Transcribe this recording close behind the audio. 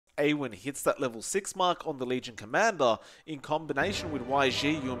Awin hits that level 6 mark on the Legion Commander, in combination with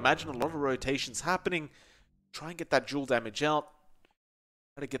YG, you imagine a lot of rotations happening. Try and get that dual damage out.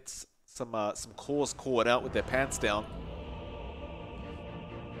 Try to get some cores caught out with their pants down.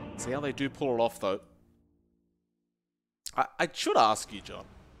 See how they do pull it off, though. I should ask you, John.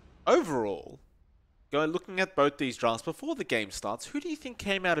 Overall, looking at both these drafts before the game starts, who do you think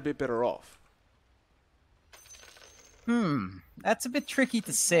came out a bit better off? That's a bit tricky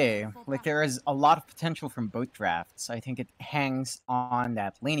to say. Like, there is a lot of potential from both drafts. I think it hangs on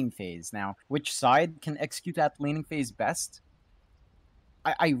that laning phase. Now, which side can execute that laning phase best?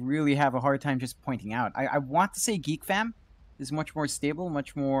 I really have a hard time just pointing out. I want to say GeekFam is much more stable,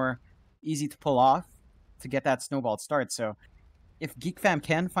 much more easy to pull off to get that snowball start. So, if GeekFam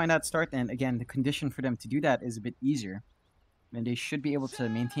can find that start, then again, the condition for them to do that is a bit easier. And they should be able to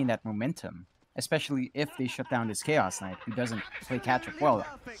maintain that momentum. Especially if they shut down this Chaos Knight, who doesn't play catch-up well.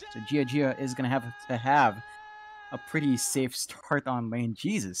 So Gia is going to have a pretty safe start on lane.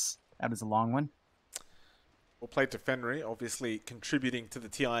 Jesus, that is a long one. Well played to Fenrir, obviously contributing to the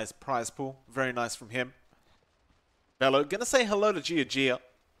TI's prize pool. Very nice from him. Velo, going to say hello to Gia.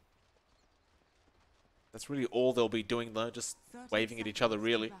 That's really all they'll be doing, though, just waving at each other,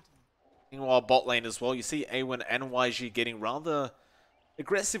 really. Meanwhile, bot lane as well, you see Awin and YG getting rather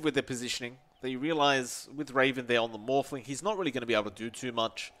aggressive with their positioning. They realize with Raven there on the Morphling, he's not really going to be able to do too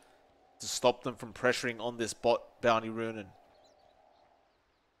much to stop them from pressuring on this bot bounty rune. And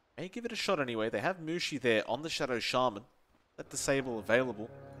may give it a shot anyway. They have Mushi there on the Shadow Shaman. That disable available.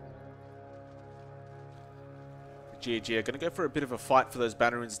 GG are going to go for a bit of a fight for those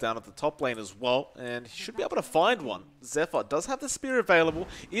banner runes down at the top lane as well. And he should be able to find one. Zephyr does have the spear available.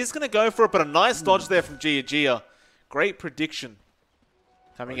 He is going to go for it, but a nice dodge there from GG. Great prediction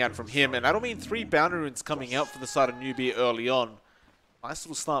coming out from him, and that'll mean 3 bounty runes coming out for the side of NewBee early on. Nice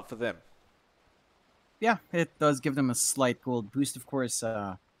little start for them. Yeah, it does give them a slight gold boost, of course.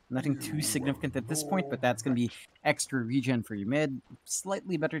 Nothing too significant at this point, but that's going to be extra regen for your mid.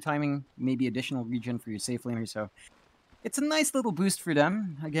 Slightly better timing, maybe additional regen for your safe laner, so it's a nice little boost for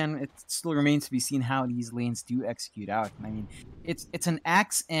them. Again, it still remains to be seen how these lanes do execute out. I mean, it's an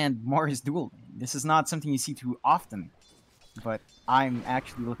Axe and Mars duel. This is not something you see too often. But I'm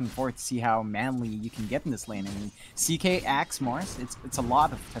actually looking forward to see how manly you can get in this lane. I mean, CK, Axe, Mars, it's a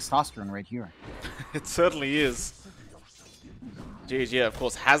lot of testosterone right here. It certainly is. GG, of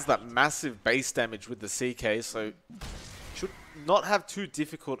course, has that massive base damage with the CK, so should not have too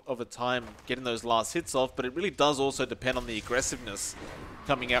difficult of a time getting those last hits off, but it really does also depend on the aggressiveness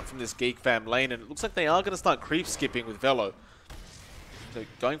coming out from this GeekFam lane, and it looks like they are going to start creep skipping with Velo. So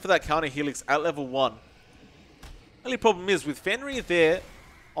going for that counter Helix at level 1. Only problem is with Fenrir there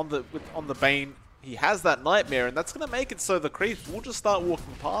on the Bane, he has that Nightmare, and that's going to make it so the creeps will just start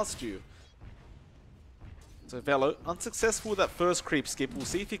walking past you. So Velo, unsuccessful with that first creep skip. We'll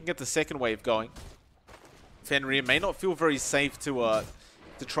see if he can get the second wave going. Fenrir may not feel very safe to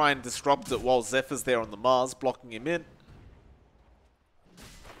try and disrupt it while Zephyr's there on the Mars, blocking him in.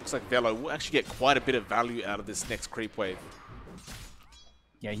 Looks like Velo will actually get quite a bit of value out of this next creep wave.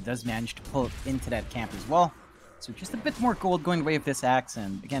 Yeah, he does manage to pull it into that camp as well. So just a bit more gold going away with this Axe,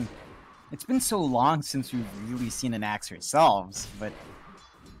 and again, it's been so long since we've really seen an Axe ourselves, but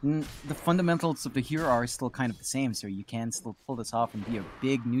the fundamentals of the hero are still kind of the same, so you can still pull this off and be a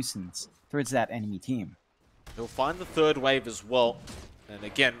big nuisance towards that enemy team. He'll find the third wave as well, and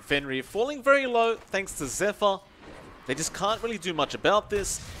again, Fenrir falling very low thanks to Zephyr. They just can't really do much about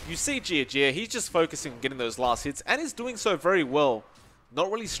this. You see Gia, he's just focusing on getting those last hits, and is doing so very well.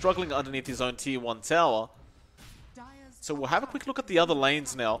 Not really struggling underneath his own tier 1 tower. So we'll have a quick look at the other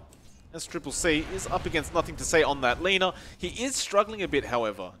lanes now. Sccc is up against Nothing to Say on that laner. He is struggling a bit,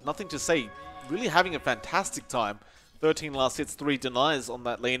 however. Nothing to Say really having a fantastic time. 13 last hits, 3 denies on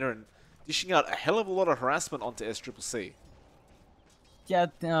that laner, and dishing out a hell of a lot of harassment onto Sccc. Yeah,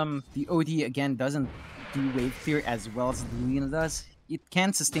 the OD again doesn't do wave clear as well as the Luna does. It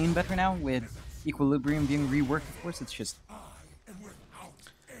can sustain better now with Equilibrium being reworked, of course. It's just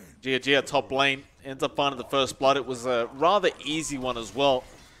Gia top lane ends up finding the first blood. It was a rather easy one as well.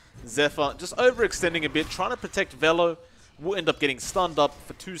 Zephyr just overextending a bit, trying to protect Velo. Will end up getting stunned up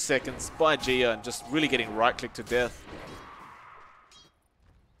for 2 seconds by Gia and just really getting right-clicked to death.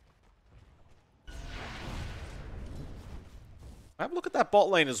 Have a look at that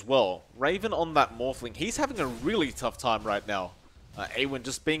bot lane as well. Raven on that Morphling. He's having a really tough time right now. Awin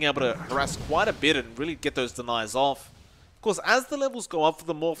just being able to harass quite a bit and really get those denies off. Of course, as the levels go up for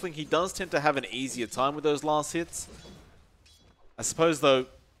the Morphling, he does tend to have an easier time with those last hits. I suppose, though,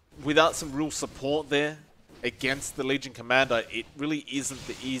 without some real support there, against the Legion Commander, it really isn't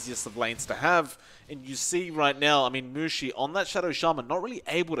the easiest of lanes to have. And you see right now, I mean, Mushi on that Shadow Shaman, not really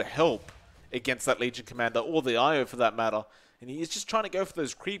able to help against that Legion Commander, or the IO for that matter. And he is just trying to go for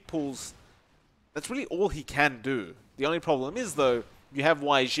those creep pulls. That's really all he can do. The only problem is, though, you have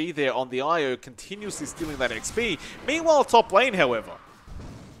YG there on the IO continuously stealing that XP. Meanwhile, top lane, however,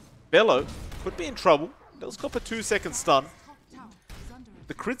 Bello could be in trouble. Does cop a 2-second stun.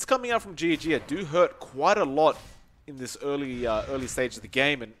 The crits coming out from GeekFam do hurt quite a lot in this early stage of the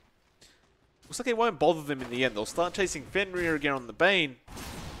game, and looks like it won't bother them in the end. They'll start chasing Fenrir again on the Bane.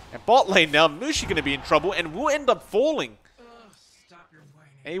 And bot lane now, Mushi going to be in trouble and will end up falling.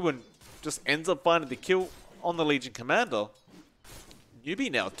 Awen just ends up finding the kill on the Legion Commander.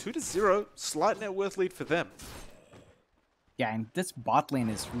 NewBee now 2-0, slight net worth lead for them. Yeah, and this bot lane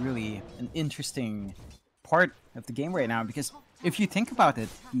is really an interesting part of the game right now, because if you think about it,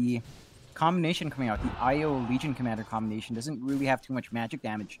 the combination coming out, the IO Legion Commander combination, doesn't really have too much magic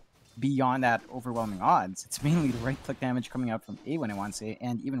damage beyond that overwhelming odds. It's mainly the right-click damage coming out from Awen, I want to say,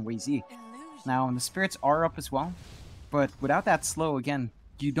 and even WayZ. Now, the spirits are up as well, but without that slow, again,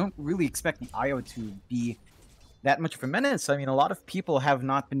 you don't really expect the IO to be that much of a menace. I mean, a lot of people have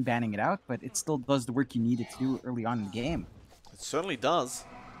not been banning it out, but it still does the work you need it to do early on in the game. It certainly does.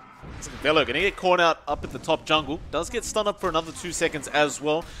 Velo going to get caught out up at the top jungle. Does get stunned up for another 2 seconds as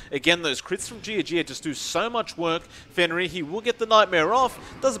well. Again, those crits from GeekFam just do so much work. Fenrir, he will get the Nightmare off.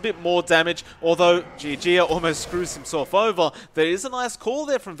 Does a bit more damage, although GeekFam almost screws himself over. There is a nice call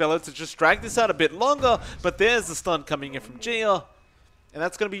there from Velo to just drag this out a bit longer, but there's the stun coming in from Gia. And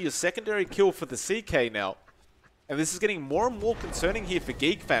that's going to be your secondary kill for the CK now. And this is getting more and more concerning here for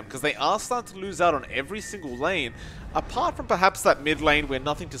GeekFam, because they are starting to lose out on every single lane, apart from perhaps that mid lane where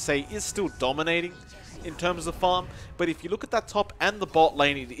Nothing to Say is still dominating in terms of farm. But if you look at that top and the bot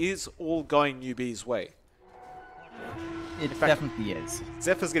lane, it is all going NewBee's way. It definitely is.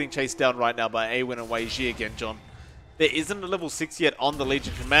 Zephyr's getting chased down right now by Awen and YG again, John. There isn't a level 6 yet on the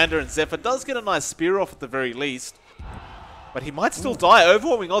Legion Commander, and Zephyr does get a nice spear off at the very least. But he might still die.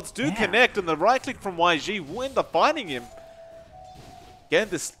 Overwhelming odds do connect, and the right click from YG will end up finding him. Again,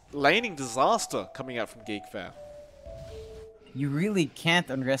 this laning disaster coming out from GeekFam. You really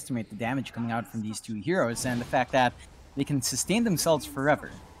can't underestimate the damage coming out from these two heroes, and the fact that they can sustain themselves forever.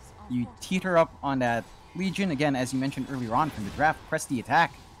 You teeter up on that Legion, again, as you mentioned earlier on from the draft, press the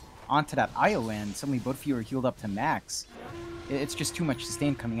attack onto that IO, and suddenly both of you are healed up to max. It's just too much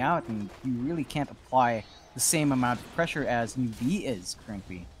sustain coming out, and you really can't apply the same amount of pressure as NewBee is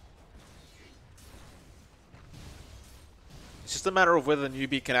currently. It's just a matter of whether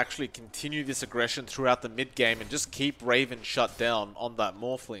NewBee can actually continue this aggression throughout the mid-game and just keep Raven shut down on that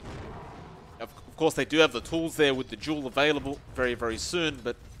Morphling. Of course, they do have the tools there with the Jewel available very, very soon,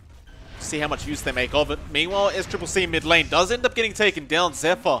 but see how much use they make of it. Meanwhile, Sccc mid lane does end up getting taken down.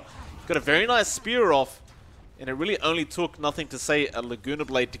 Zephyr got a very nice spear off, and it really only took Nothing to Say a Laguna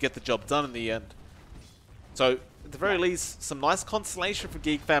Blade to get the job done in the end. So, at the very least, some nice consolation for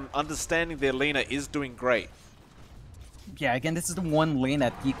GeekFam, understanding their laner is doing great. Yeah, again, this is the one lane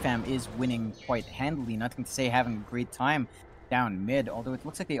that GeekFam is winning quite handily. Nothing to Say having a great time down mid, although it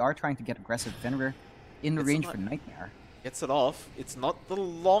looks like they are trying to get aggressive. Fenrir in the range for Nightmare. Gets it off. It's not the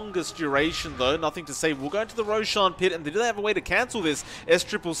longest duration, though. Nothing to Say. We'll go into the Roshan pit, and they do have a way to cancel this.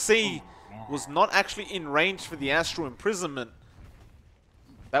 Sccc was not actually in range for the Astral Imprisonment.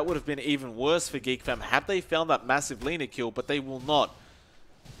 That would have been even worse for GeekFam had they found that massive Lena kill, but they will not.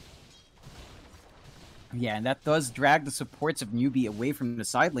 Yeah, and that does drag the supports of NewBee away from the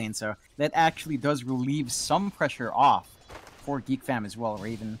side lane, so that actually does relieve some pressure off for GeekFam as well.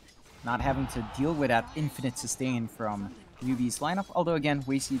 Raven not having to deal with that infinite sustain from NewBee's lineup, although again,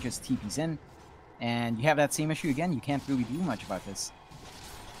 WayZ just TP's in, and you have that same issue again. You can't really do much about this.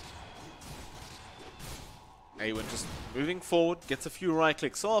 Awen just moving forward, gets a few right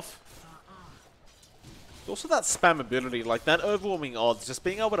clicks off. Also that spam ability, like that overwhelming odds, just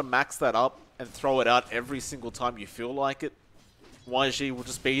being able to max that up and throw it out every single time you feel like it. YG will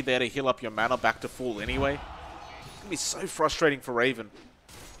just be there to heal up your mana back to full anyway. It's going to be so frustrating for Raven.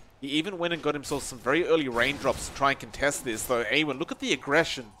 He even went and got himself some very early raindrops to try and contest this, though. Awen, look at the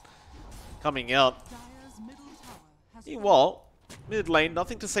aggression coming out. Meanwhile, mid lane,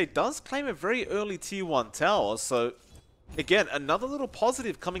 Nothing to Say does claim a very early tier 1 tower, so again, another little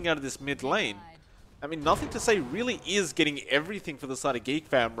positive coming out of this mid lane. I mean, Nothing to Say really is getting everything for the side of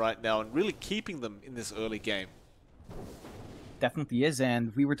GeekFam right now and really keeping them in this early game. definitely is,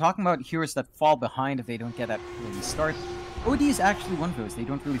 and we were talking about heroes that fall behind if they don't get that early start. OD is actually one of those. They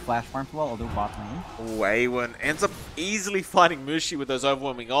don't really flash farm too well, although bot lane. Oh, A1 ends up easily fighting Mushi with those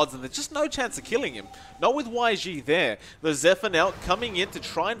overwhelming odds, and there's just no chance of killing him. Not with YG there. The Zephyr now coming in to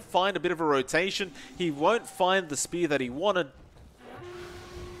try and find a bit of a rotation. He won't find the spear that he wanted.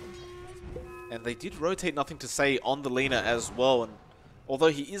 And they did rotate Nothing to Say on the Lina as well, and although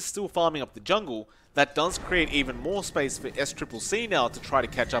he is still farming up the jungle, that does create even more space for Sccc now to try to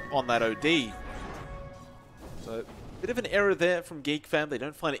catch up on that OD. So, bit of an error there from GeekFam. They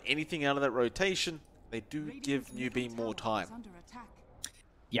don't find anything out of that rotation. They do give NewBee more time.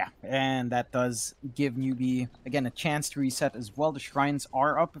 Yeah, and that does give NewBee, again, a chance to reset as well. The shrines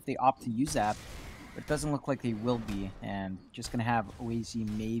are up if they opt to use that, but it doesn't look like they will be. And just going to have Oazy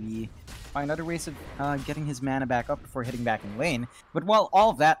maybe find other ways of getting his mana back up before hitting back in lane. But while all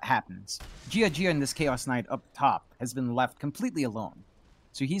of that happens, Gia in this Chaos Knight up top has been left completely alone.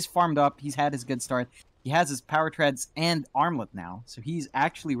 So he's farmed up, he's had his good start. He has his power treads and armlet now, so he's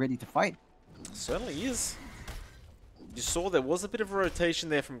actually ready to fight. Certainly is. You saw there was a bit of a rotation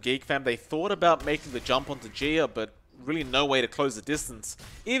there from GeekFam. They thought about making the jump onto Gia, but really no way to close the distance.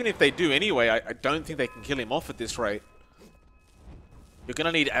 Even if they do anyway, I don't think they can kill him off at this rate. You're going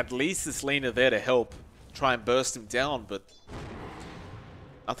to need at least this Lina there to help try and burst him down, but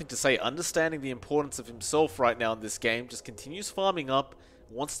Nothing to Say. Understanding the importance of himself right now in this game, just continues farming up.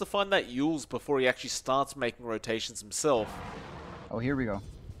 Wants to find that Yules before he actually starts making rotations himself. Oh, here we go.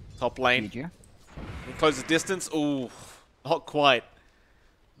 Top lane. Can close the distance. Ooh, not quite.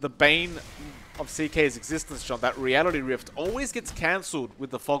 The bane of CK's existence, John, that reality rift always gets cancelled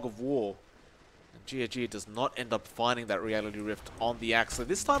with the Fog of War. And Gia does not end up finding that reality rift on the axe. So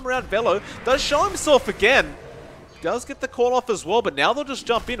this time around, Velo does show himself again. Does get the call off as well, but now they'll just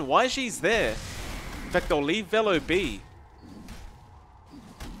jump in. YG's there. In fact, they'll leave Velo be.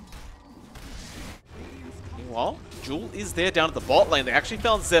 Meanwhile, Jewel is there down at the bot lane. They actually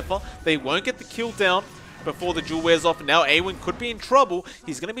found Zephyr. They won't get the kill down before the Jewel wears off. And now Awen could be in trouble.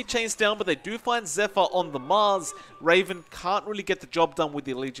 He's going to be chased down, but they do find Zephyr on the Mars. Raven can't really get the job done with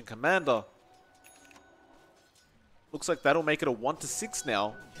the Legion Commander. Looks like that'll make it a 1-6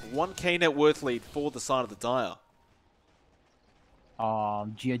 now. 1k net worth lead for the side of the Dire.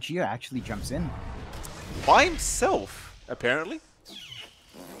 Gia actually jumps in. By himself, apparently.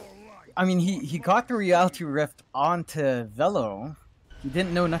 I mean, he got the reality rift onto Velo. He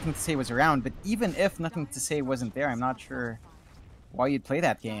didn't know Nothing to Say was around, but even if Nothing to Say wasn't there, I'm not sure why you'd play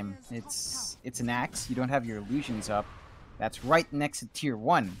that game. It's an axe, you don't have your illusions up. That's right next to tier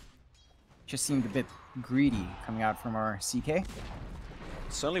 1. Just seemed a bit greedy coming out from our CK.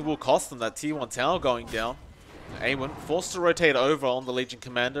 Certainly will cost them that tier 1 tower going down. Awen forced to rotate over on the Legion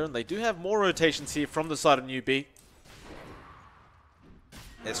Commander, and they do have more rotations here from the side of NewBee.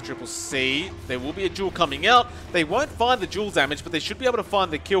 Sccc, there will be a Jewel coming out. They won't find the Jewel damage, but they should be able to find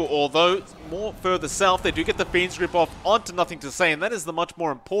the kill, although more further south, they do get the Fiend's Rip off onto Nothing to Say, and that is the much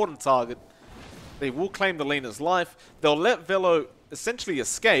more important target. They will claim the Lina's life. They'll let Velo essentially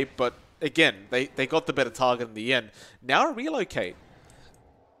escape, but again, they got the better target in the end. Now relocate.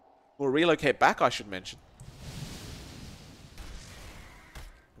 Or relocate back, I should mention.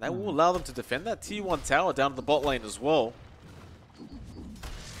 That will allow them to defend that tier 1 tower down to the bot lane as well.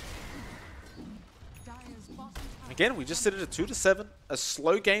 Again, we just sit at a 2-7. A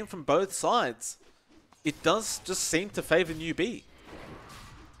slow game from both sides. It does just seem to favor NewBee.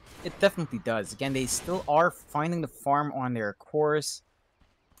 It definitely does. Again, they still are finding the farm on their course.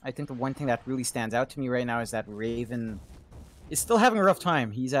 I think the one thing that really stands out to me right now is that Raven is still having a rough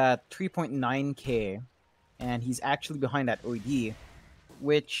time. He's at 3.9k, and he's actually behind that OD,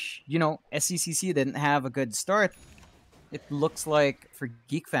 which, you know, Sccc didn't have a good start. It looks like for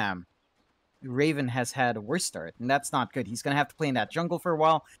GeekFam, Raven has had a worse start, and that's not good. He's going to have to play in that jungle for a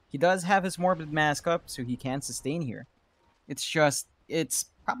while. He does have his Morbid Mask up, so he can sustain here. It's just, it's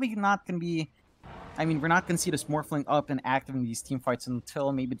probably not going to be... I mean, we're not going to see this Morphling up and active in these team fights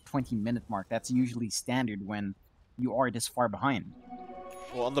until maybe the 20-minute mark. That's usually standard when you are this far behind.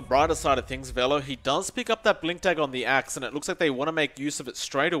 Well, on the brighter side of things, Velo, he does pick up that Blink Tag on the axe, and it looks like they want to make use of it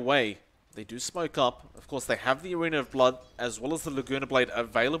straight away. They do smoke up. Of course, they have the Arena of Blood as well as the Laguna Blade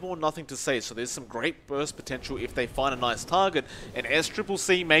available. Nothing to Say, so there's some great burst potential if they find a nice target. And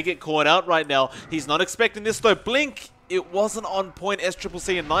Sccc may get caught out right now. He's not expecting this though. Blink! It wasn't on point.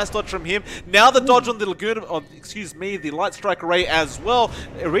 Sccc, a nice dodge from him. Now the dodge on the Laguna, the Light Strike Array as well.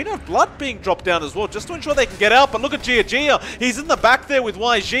 Arena of Blood being dropped down as well, just to ensure they can get out. But look at Gia. He's in the back there with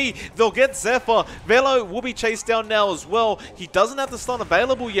YG. They'll get Zephyr. Velo will be chased down now as well. He doesn't have the stun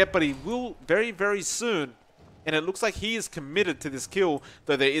available yet, but he will very, very soon. And it looks like he is committed to this kill,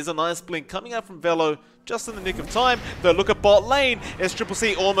 though there is a nice blink coming out from Velo just in the nick of time. Though look at bot lane,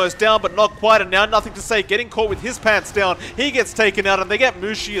 Sccc almost down, but not quite, and now nothing to say, getting caught with his pants down. He gets taken out, and they get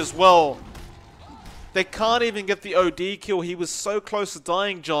Mushi as well. They can't even get the OD kill. He was so close to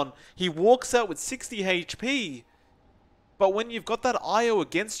dying, John. He walks out with 60 HP. But when you've got that IO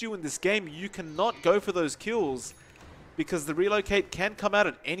against you in this game, you cannot go for those kills because the relocate can come out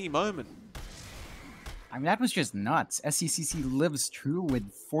at any moment. I mean, that was just nuts. Sccc lives true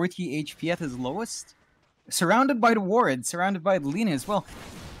with 40 HP at his lowest. Surrounded by the ward, surrounded by the Lina as well.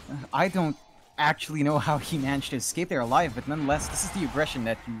 I don't actually know how he managed to escape there alive, but nonetheless, this is the aggression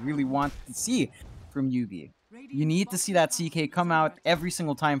that you really want to see from NewBee. You need to see that CK come out every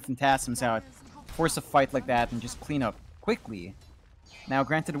single time Phantasm's out, force a fight like that, and just clean up quickly. Now,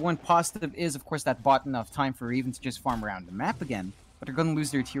 granted, one positive is, of course, that bought enough time for Raven to just farm around the map again, but they're going to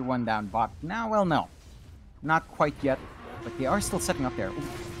lose their tier 1 down bot. Now, well, no. Not quite yet, but they are still setting up there. Ooh.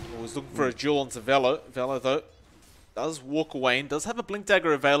 Was looking for a duel onto Velo. Velo, though, does walk away and does have a Blink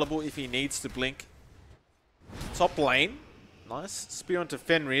Dagger available if he needs to blink. Top lane. Nice. Spear onto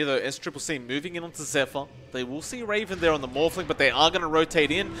Fenrir, though. Sccc moving in onto Zephyr. They will see Raven there on the Morphling, but they are going to rotate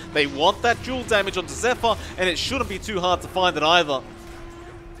in. They want that dual damage onto Zephyr, and it shouldn't be too hard to find it either.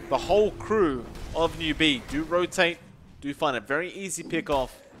 The whole crew of NewBee do rotate, do find a very easy pick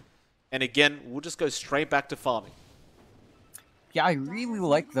off. And again, we'll just go straight back to farming. Yeah, I really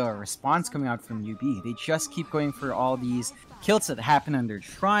like the response coming out from NewBee. They just keep going for all these kills that happen under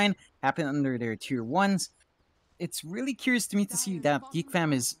Shrine, happen under their tier 1s. It's really curious to me to see that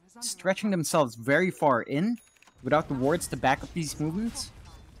GeekFam is stretching themselves very far in without the wards to back up these movements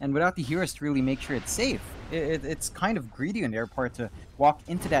and without the heroes to really make sure it's safe. It's kind of greedy on their part to walk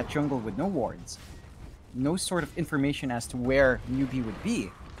into that jungle with no wards. No sort of information as to where NewBee would be.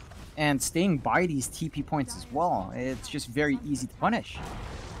 And staying by these TP points as well. It's just very easy to punish.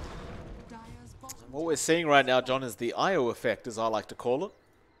 What we're seeing right now, John, is the IO effect, as I like to call it.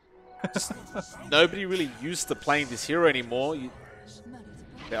 Just nobody really used to playing this hero anymore.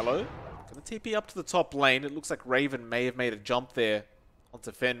 Velo, gonna TP up to the top lane. It looks like Raven may have made a jump there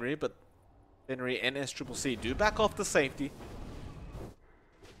onto Fenrir, but Fenrir and Sccc do back off to safety.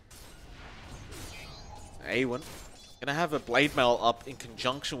 A1 gonna have a Blade Mail up in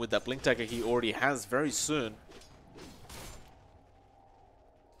conjunction with that Blink Dagger he already has very soon.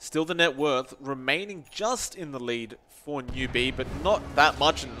 Still the net worth remaining just in the lead for NewBee, but not that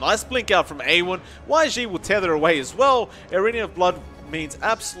much. And nice blink out from A1. YG will tether away as well. Arena of Blood means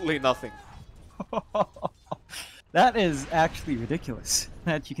absolutely nothing. That is actually ridiculous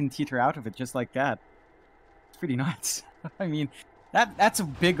that you can teeter out of it just like that. It's pretty nuts. I mean, that's a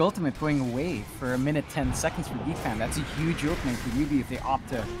big ultimate going away for 1 minute 10 seconds for GeekFam. That's a huge opening for NewBee if they opt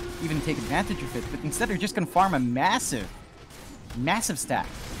to even take advantage of it. But instead, they're just going to farm a massive stack.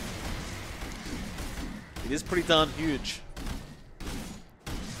 It is pretty darn huge.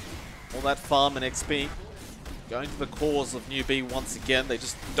 All that farm and XP going to the cause of NewBee once again. They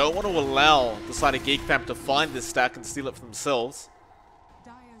just don't want to allow the side of GeekFam to find this stack and steal it for themselves.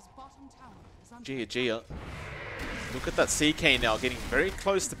 Gia. Look at that CK now, getting very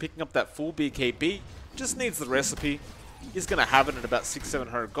close to picking up that full BKB. Just needs the recipe. He's going to have it at about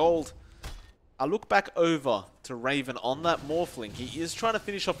 600-700 gold. I look back over to Raven on that Morphling. He is trying to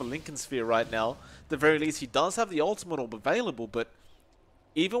finish off a Lincoln Sphere right now. At the very least, he does have the Ultimate Orb available, but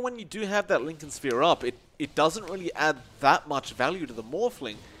even when you do have that Lincoln Sphere up, it doesn't really add that much value to the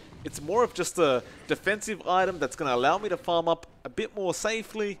Morphling. It's more of just a defensive item that's going to allow me to farm up a bit more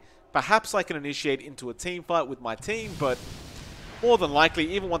safely. Perhaps I can initiate into a team fight with my team, but more than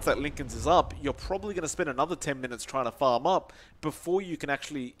likely, even once that Lincoln's is up, you're probably going to spend another 10 minutes trying to farm up before you can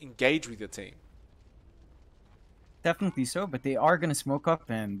actually engage with your team. Definitely so, but they are going to smoke up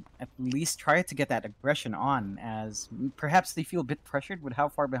and at least try to get that aggression on, as perhaps they feel a bit pressured with how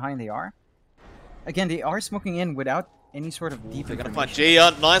far behind they are. Again, they are smoking in without any sort of deep. They're going to find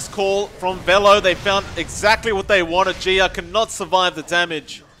Gia. Nice call from Velo. They found exactly what they wanted. Gia cannot survive the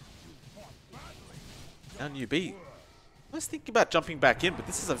damage. Now NewBee. I was thinking about jumping back in, but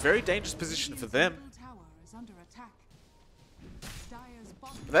this is a very dangerous position for them.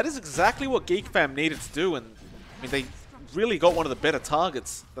 But that is exactly what GeekFam needed to do, and I mean, they really got one of the better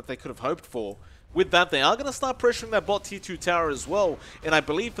targets that they could have hoped for. With that, they are going to start pressuring that bot tier 2 tower as well. And I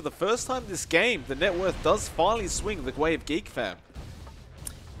believe for the first time this game, the net worth does finally swing the way of GeekFam.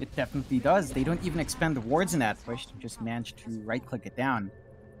 It definitely does. They don't even expend the wards in that push. They just manage to right-click it down.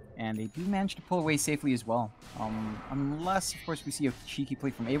 And they do manage to pull away safely as well. Unless, of course, we see a cheeky play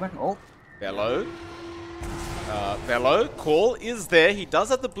from A1. Oh! Velo. Velo. Call is there. He does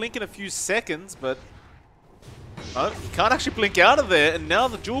have the blink in a few seconds, but Oh, he can't actually blink out of there, and now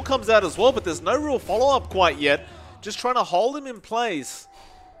the duel comes out as well, but there's no real follow-up quite yet. Just trying to hold him in place.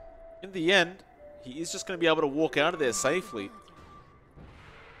 In the end, he is just going to be able to walk out of there safely.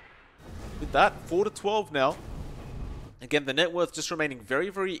 With that, 4-12 now. Again, the net worth just remaining very,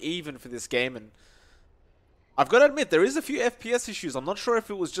 very even for this game, and I've got to admit, there is a few FPS issues. I'm not sure if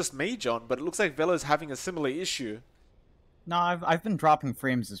it was just me, John, but it looks like Velo's having a similar issue. No, I've been dropping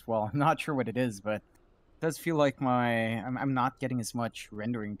frames as well. I'm not sure what it is, but it does feel like I'm not getting as much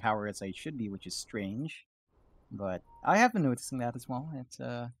rendering power as I should be, which is strange. But I have been noticing that as well. It's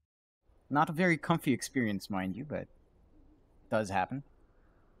not a very comfy experience, mind you, but it does happen.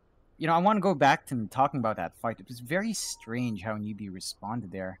 You know, I want to go back to talking about that fight. It was very strange how NewBee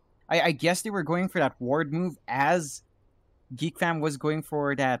responded there. I guess they were going for that ward move as GeekFam was going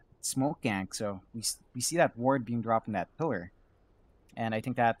for that smoke gank, so we see that ward being dropped in that pillar. And I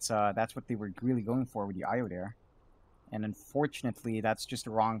think that's what they were really going for with the IO there. And unfortunately, that's just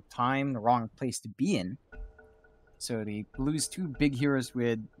the wrong time, the wrong place to be in. So they lose two big heroes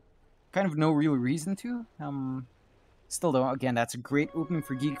with kind of no real reason to. Still though, again, that's a great opening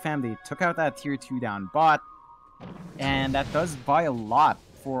for GeekFam. They took out that tier 2 down bot. And that does buy a lot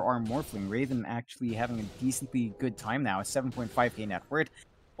for our Morphling. Raven actually having a decently good time now. 7.5k net worth.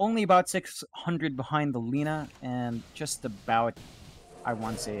 Only about 600 behind the Lina. And just about, I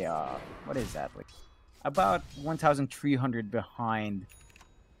want to say, what is that? Like, about 1,300 behind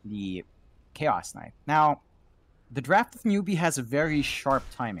the Chaos Knight. Now, the draft of NewBee has a very sharp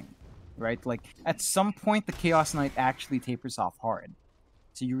timing, right? Like, at some point, the Chaos Knight actually tapers off hard.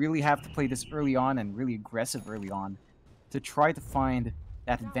 So you really have to play this early on and really aggressive early on to try to find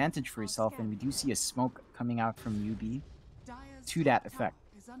that advantage for yourself, and we do see a smoke coming out from NewBee to that effect.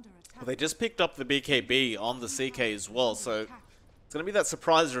 Well, they just picked up the BKB on the CK as well, so it's going to be that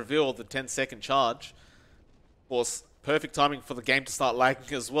surprise reveal, the 10-second charge. Of course, perfect timing for the game to start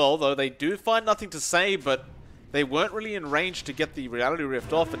lagging as well, though they do find nothing to say, but they weren't really in range to get the Reality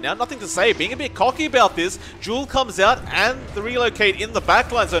Rift off, and now nothing to say. Being a bit cocky about this, Jewel comes out and the relocate in the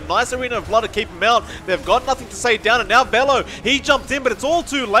backline, so nice Arena of Blood to keep him out. They've got nothing to say down, and now Velo, he jumped in, but it's all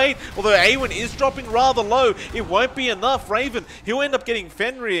too late. Although Awen is dropping rather low, it won't be enough. Raven, he'll end up getting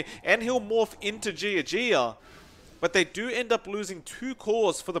Fenrir, and he'll morph into Gia. But they do end up losing 2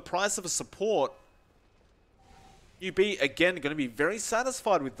 cores for the price of a support. NewBee, again, going to be very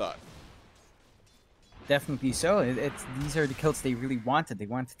satisfied with that. Definitely so. These are the kills they really wanted. They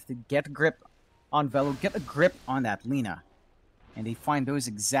wanted to get a grip on Velo, get a grip on that Lina. And they find those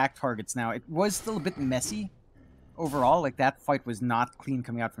exact targets. Now, it was still a bit messy overall. Like, that fight was not clean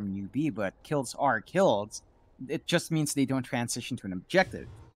coming out from NewBee, but kills are kills. It just means they don't transition to an objective.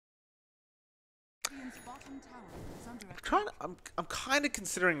 I'm kind of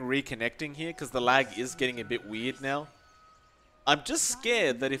considering reconnecting here because the lag is getting a bit weird now. I'm just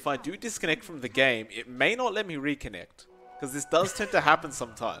scared that if I do disconnect from the game, it may not let me reconnect. Because this does tend to happen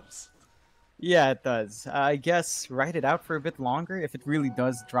sometimes. Yeah, it does. I guess write it out for a bit longer. If it really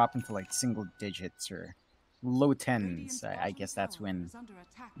does drop into like single digits or low tens, I guess that's when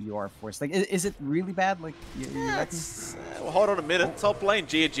you are forced. Like, is it really bad? Like, you reckon? Well, hold on a minute. Top lane,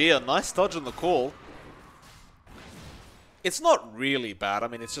 Gia. Nice dodge on the call. It's not really bad. I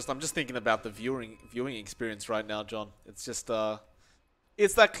mean, it's just I'm just thinking about the viewing experience right now, John. It's just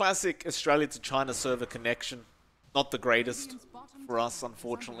it's that classic Australia to China server connection. Not the greatest for us,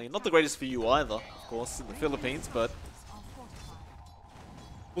 unfortunately. Not the greatest for you either, of course, in the Philippines, but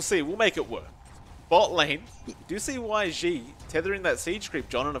we'll see. We'll make it work. Bot lane, you do see YG tethering that siege creep,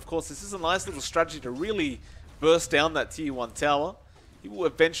 John, and of course this is a nice little strategy to really burst down that tier 1 tower. He will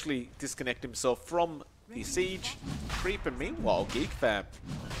eventually disconnect himself from the siege creep, and meanwhile GeekFam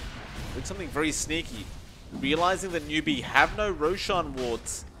doing something very sneaky, realizing that NewBee have no Roshan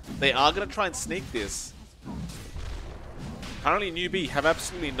wards. They are going to try and sneak this. Currently NewBee have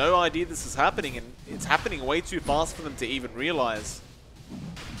absolutely no idea this is happening, and it's happening way too fast for them to even realize.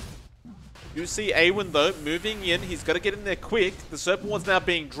 You see Awen though moving in. He's got to get in there quick. The Serpent Ward's now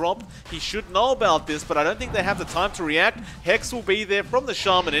being dropped. He should know about this, but I don't think they have the time to react. Hex will be there from the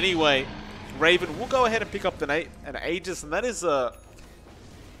Shaman anyway. Raven will go ahead and pick up an Aegis, and that is a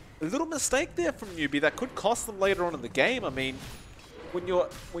little mistake there from NewBee that could cost them later on in the game. I mean, when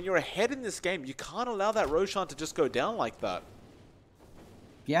you're ahead in this game, you can't allow that Roshan to just go down like that.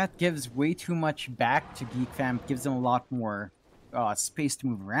 Yeah, it gives way too much back to GeekFam. It gives them a lot more space to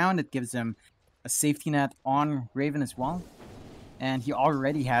move around. It gives them a safety net on Raven as well. And he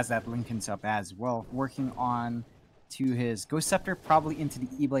already has that Linken's up as well, working on to his Ghost Scepter, probably into the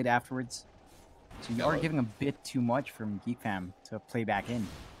E-Blade afterwards. So you are giving a bit too much from GeekFam to play back in.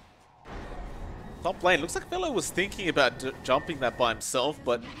 Top lane. Looks like Velo was thinking about jumping that by himself,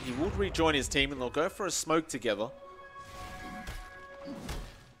 but he will rejoin his team and they'll go for a smoke together.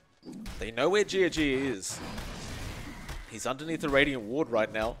 They know where GeoG is. He's underneath the Radiant Ward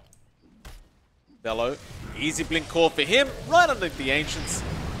right now. Velo, easy blink core for him, right underneath the Ancients.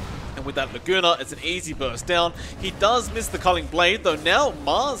 And with that Laguna, it's an easy burst down. He does miss the Culling Blade, though now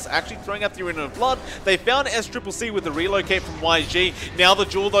Mars actually throwing out the Arena of Blood. They found Sccc with the relocate from YG. Now the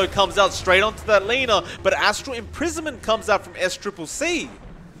Jewel, though, comes out straight onto that Lina, but Astral Imprisonment comes out from Sccc.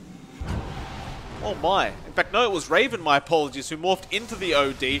 Oh my. In fact, no, it was Raven, my apologies, who morphed into the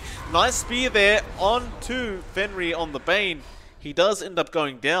OD. Nice spear there onto Fenrir on the Bane. He does end up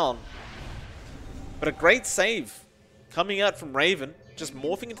going down. But a great save coming out from Raven. Just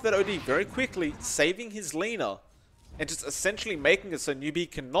morphing into that OD very quickly, saving his Lina, and just essentially making it so NewBee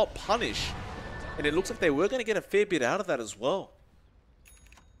cannot punish. And it looks like they were going to get a fair bit out of that as well.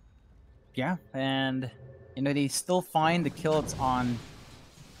 Yeah, and you know, they still find the kills on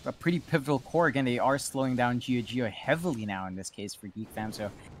a pretty pivotal core. Again, they are slowing down GeoG heavily now in this case for GeekFam.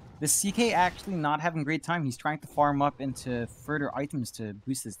 So the CK actually not having a great time. He's trying to farm up into further items to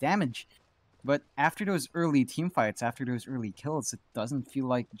boost his damage. But after those early team fights, after those early kills, it doesn't feel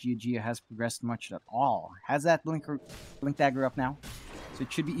like GeoG has progressed much at all. Has that blink dagger up now, so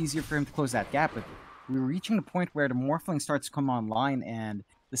it should be easier for him to close that gap. But we're reaching the point where the Morphling starts to come online and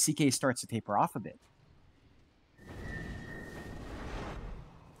the CK starts to taper off a bit.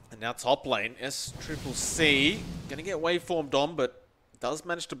 And now top lane, Sccc gonna get waveformed on, but does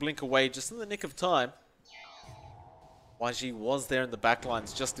manage to blink away just in the nick of time. YG was there in the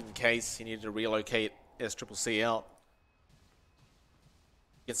backlines just in case he needed to relocate Sccc out.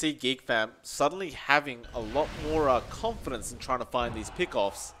 You can see GeekFam suddenly having a lot more confidence in trying to find these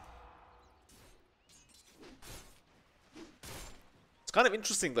pickoffs. It's kind of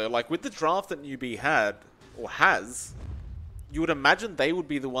interesting though, like with the draft that NewBee had, or has, you would imagine they would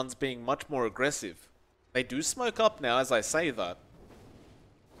be the ones being much more aggressive. They do smoke up now as I say that.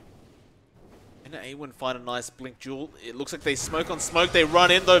 And A1 find a nice blink jewel. It looks like they smoke on smoke. They run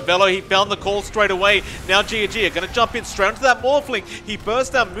in though. Velo, he found the call straight away. Now GeoG are going to jump in straight into that Morphling. He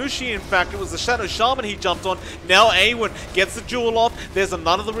burst down Mushi, in fact. It was the Shadow Shaman he jumped on. Now A1 gets the jewel off. There's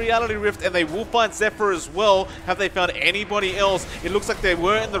another Reality Rift and they will find Zephyr as well. Have they found anybody else? It looks like they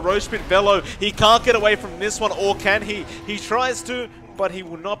were in the Roche Pit. Velo, he can't get away from this one, or can he? He tries to, but he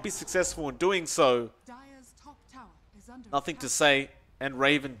will not be successful in doing so. Nothing to say. And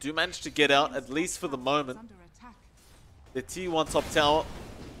Raven do manage to get out, at least for the moment. The T1 top tower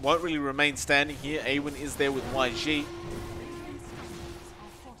won't really remain standing here. A1 is there with YG.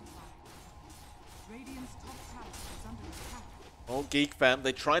 Oh, GeekFam,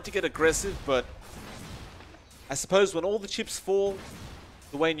 they tried to get aggressive, but I suppose when all the chips fall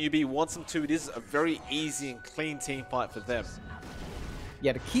the way NewBee wants them to, it is a very easy and clean team fight for them.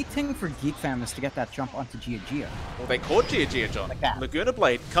 Yeah, the key thing for GeekFam is to get that jump onto GeoG. Well, they caught GeoG, John. Like that. Laguna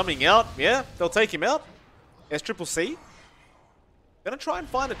Blade coming out. Yeah, they'll take him out. Sccc. Gonna try and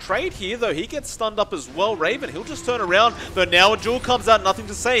find a trade here, though. He gets stunned up as well. Raven, he'll just turn around. Though now a jewel comes out, nothing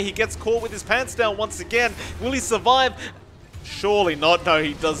to say. He gets caught with his pants down once again. Will he survive? Surely not. No,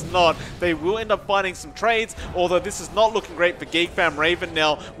 he does not. They will end up finding some trades, although this is not looking great for GeekFam. Raven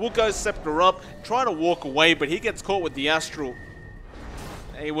now will go Scepter up, trying to walk away, but he gets caught with the Astral.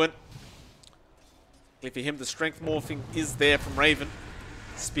 A1. For him, the strength morphing is there from Raven.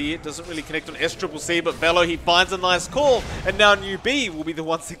 Spear doesn't really connect on Sccc, but Velo, he finds a nice call, and now NewBee will be the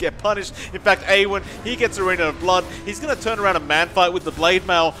ones to get punished. In fact, A1, he gets Arena of Blood. He's going to turn around a man fight with the Blade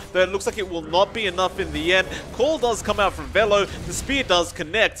Mail, though it looks like it will not be enough in the end. Call does come out from Velo, the Spear does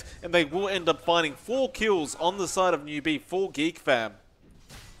connect, and they will end up finding 4 kills on the side of NewBee for GeekFam.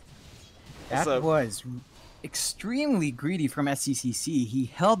 That was extremely greedy from Sccc. He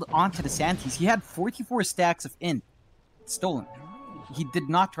held onto the Santies. He had 44 stacks of int stolen. He did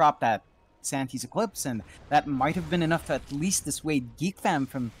not drop that Santies Eclipse, and that might have been enough to at least dissuade GeekFam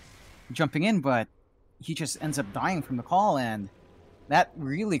from jumping in, but he just ends up dying from the call, and that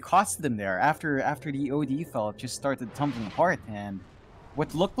really cost them there. After the OD fell, it just started tumbling apart, and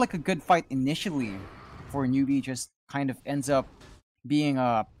what looked like a good fight initially for NewBee just kind of ends up being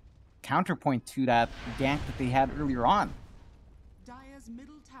a counterpoint to that gank that they had earlier on. Dire's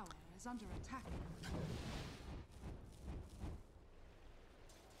middle tower is under attack.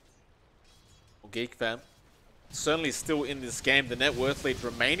 Well, GeekFam certainly still in this game. The net worth lead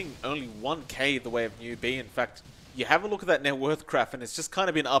remaining only 1k the way of NewBee. In fact, you have a look at that net worth graph and it's just kind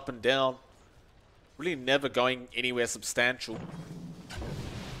of been up and down. Really never going anywhere substantial.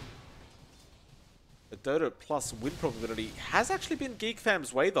 The DOTA plus win probability has actually been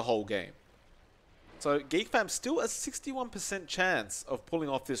GeekFam's way the whole game. So GeekFam still a 61% chance of pulling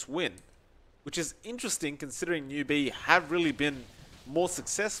off this win, which is interesting considering NewBee have really been more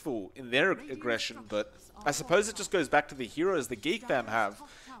successful in their aggression, but I suppose it just goes back to the heroes the GeekFam have.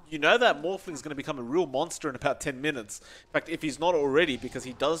 You know that Morphling is going to become a real monster in about 10 minutes. In fact, if he's not already, because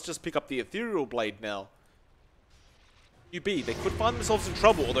he does just pick up the Ethereal Blade now. NewBee, they could find themselves in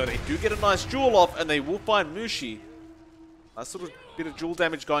trouble, although they do get a nice jewel off, and they will find Mushi. Nice sort of bit of jewel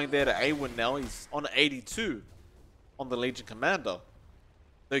damage going there to Awen now. He's on 82 on the Legion Commander.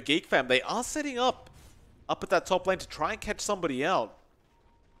 Though GeekFam, they are setting up at that top lane to try and catch somebody out.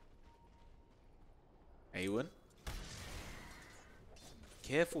 Awen.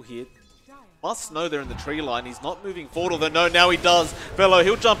 Careful here. Must know they're in the tree line. He's not moving forward, although no, now he does. Velo,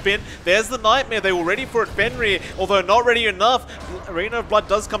 he'll jump in. There's the Nightmare. They were ready for it. Fenrir, although not ready enough. Arena of Blood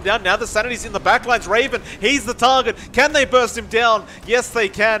does come down. Now the Sanity's in the backlines. Raven, he's the target. Can they burst him down? Yes, they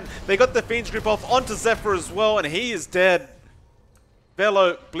can. They got the Fiend's Grip off onto Zephyr as well, and he is dead.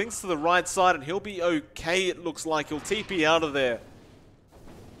 Velo blinks to the right side, and he'll be okay, it looks like. He'll TP out of there.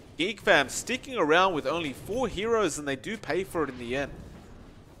 GeekFam sticking around with only 4 heroes, and they do pay for it in the end.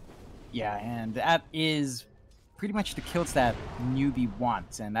 Yeah, and that is pretty much the kills that NewBee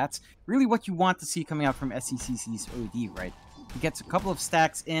wants, and that's really what you want to see coming out from Scc's OD, right? He gets a couple of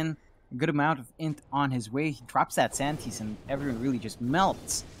stacks in, a good amount of int on his way, he drops that Santis, and everyone really just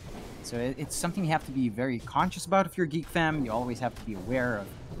melts. So it's something you have to be very conscious about if you're GeekFam. You always have to be aware of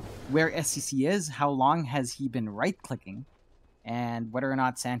where Sccc is, how long has he been right-clicking, and whether or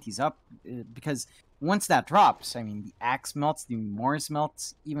not Santi's up, because once that drops, I mean, the Axe melts, the Morris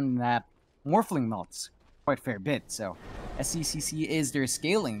melts, even that Morphling melts quite a fair bit. So Sccc is their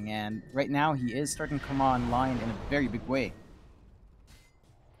scaling, and right now he is starting to come online in a very big way.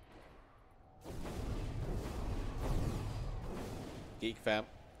 GeekFam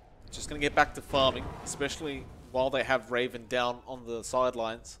just going to get back to farming, especially while they have Raven down on the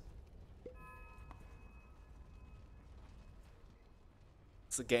sidelines.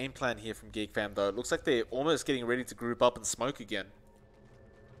 What's the game plan here from GeekFam though? It looks like they're almost getting ready to group up and smoke again.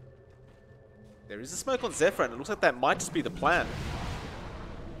 There is a smoke on Zephyr, and it looks like that might just be the plan.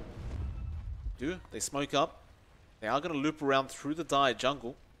 They smoke up. They are going to loop around through the dire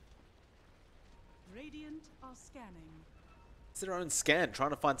jungle. Radiant are scanning. It's their own scan, trying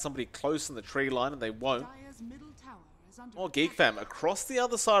to find somebody close in the tree line, and they won't. Dire's middle tower is under Oh, attack. GeekFam across the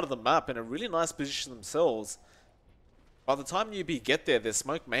other side of the map in a really nice position themselves. By the time NewBee get there, their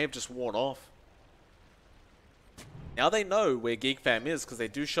smoke may have just worn off. Now they know where GeekFam is because they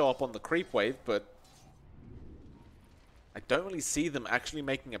do show up on the creep wave, but I don't really see them actually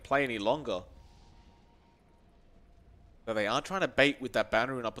making a play any longer. But they are trying to bait with that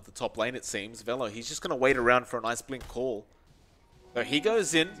banner up at the top lane, it seems. Velo, he's just going to wait around for a nice blink call. So he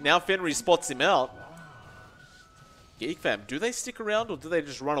goes in. Now Fenrir spots him out. GeekFam, do they stick around or do they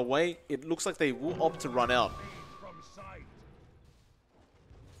just run away? It looks like they will opt to run out.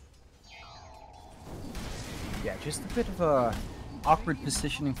 Yeah, just a bit of a awkward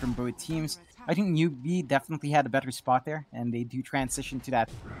positioning from both teams. I think NewBee definitely had a better spot there, and they do transition to that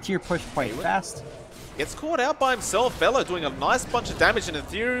tier push quite fast. Gets caught out by himself. Velo doing a nice bunch of damage. An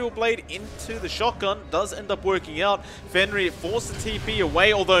Ethereal Blade into the shotgun does end up working out. Fenrir forced the TP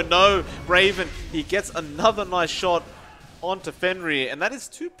away, although no, Raven, he gets another nice shot onto Fenrir, and that is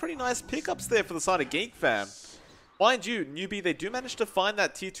 2 pretty nice pickups there for the side of GeekFam. Mind you, NewBee, they do manage to find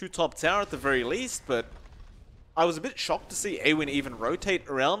that tier 2 top tower at the very least, but I was a bit shocked to see Awen even rotate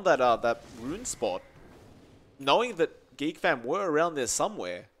around that rune spot, knowing that GeekFam were around there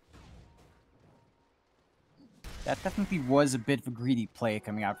somewhere. That definitely was a bit of a greedy play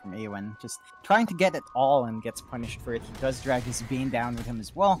coming out from Awen, just trying to get it all and gets punished for it. He does drag his Bane down with him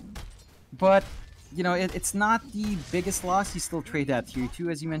as well, but you know, it's not the biggest loss. You still trade that tier 2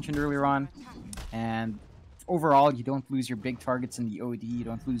 as you mentioned earlier on, and overall you don't lose your big targets in the OD, you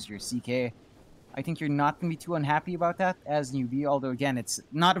don't lose your CK. I think you're not going to be too unhappy about that as NewBee, although again, it's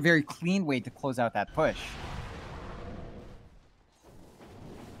not a very clean way to close out that push.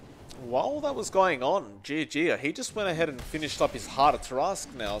 While that was going on, GG, he just went ahead and finished up his Heart of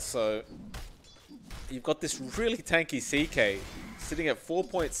Tarask now, so you've got this really tanky CK sitting at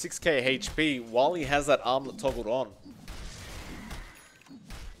 4.6k HP while he has that armlet toggled on.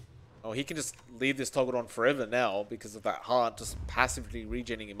 Oh, he can just leave this toggled on forever now because of that heart just passively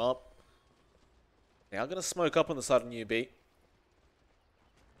regenning him up. They are going to smoke up on the side of NewBee.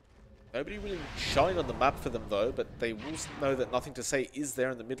 Nobody really showing on the map for them though, but they will know that Nothing to Say is there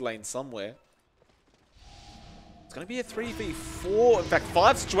in the mid lane somewhere. It's going to be a 3v4, in fact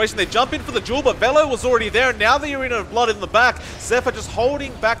 5 situation. They jump in for the duel, but Velo was already there, and now the Arena of Blood in the back. Zephyr just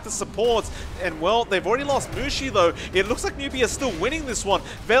holding back the supports, and well, they've already lost Mushi though. It looks like NewBee is still winning this one.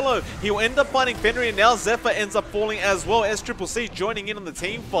 Velo, he'll end up finding Fenrir, and now Zephyr ends up falling as well. Sccc joining in on the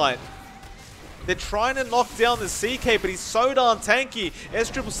team fight. They're trying to knock down the CK, but he's so darn tanky.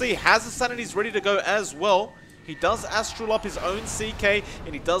 Sccc has the Sanities ready to go as well. He does Astral up his own CK,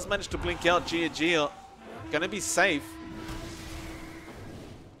 and he does manage to blink out Gia. Gonna be safe.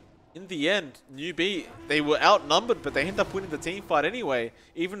 In the end, NewBee, they were outnumbered, but they end up winning the team fight anyway,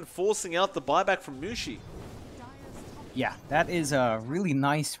 even forcing out the buyback from Mushi. Yeah, that is a really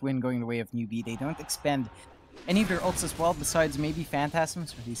nice win going the way of NewBee. They don't expend any of their ults as well, besides maybe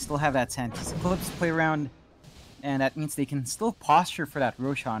Phantasms, but they still have that Santis Eclipse to play around, and that means they can still posture for that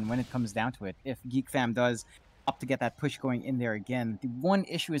Roshan when it comes down to it, if GeekFam does up to get that push going in there again. The one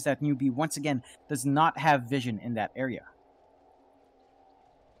issue is that NewBee, once again, does not have vision in that area.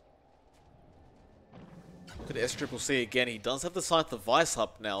 Look at Sccc again. He does have the Scythe of Vice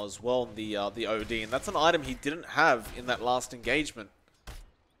up now as well in the OD, and that's an item he didn't have in that last engagement.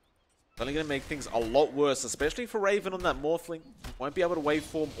 Only going to make things a lot worse, especially for Raven on that Morphling. He won't be able to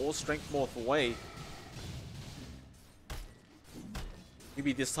waveform or Strength Morph away.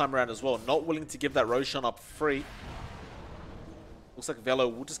 NewBee this time around as well, not willing to give that Roshan up free. Looks like Velo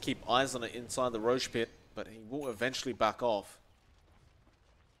will just keep eyes on it inside the Roche pit, but he will eventually back off.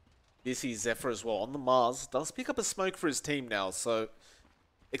 This is Zephyr as well on the Mars. Does pick up a smoke for his team now, so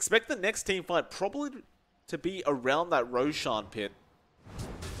expect the next team fight probably to be around that Roshan pit.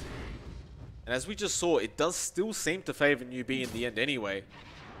 And as we just saw, it does still seem to favor NewBee in the end anyway.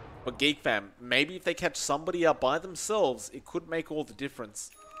 But GeekFam, maybe if they catch somebody out by themselves, it could make all the difference.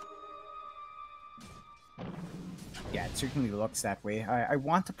 Yeah, it certainly looks that way. I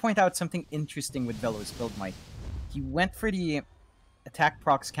want to point out something interesting with Velo's build, Mike. He went for the attack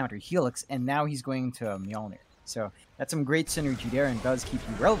procs counter Helix, and now he's going to Mjolnir. So that's some great synergy there and does keep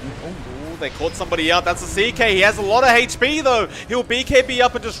you relevant. Oh, they caught somebody out. That's a CK. He has a lot of HP though. He'll BKB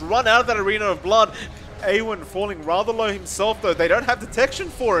up and just run out of that Arena of Blood. Awen falling rather low himself though. They don't have detection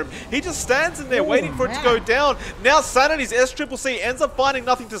for him. He just stands in there waiting for it to go down. Now Sanity's Sccc ends up finding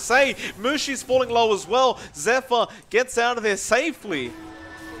nothing to say. Mushi's falling low as well. Zephyr gets out of there safely.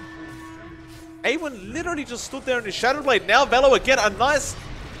 Awen literally just stood there in his Shadow Blade. Now Velo again, a nice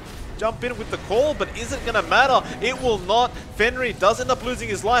jump in with the call, but is it gonna matter? It will not. Fenrir does end up losing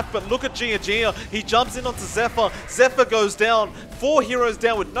his life, but look at Gia. He jumps in onto Zephyr. Zephyr goes down. 4 heroes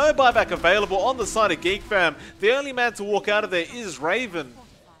down with no buyback available on the side of GeekFam. The only man to walk out of there is Raven.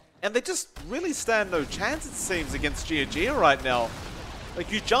 And they just really stand no chance, it seems, against Gia right now.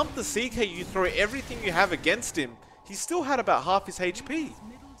 Like, you jump the CK, you throw everything you have against him. He still had about half his HP.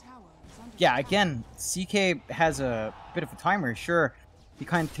 Yeah, again, CK has a bit of a timer, sure. He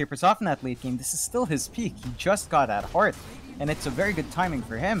kind of tapers off in that late game. This is still his peak. He just got that heart, and it's a very good timing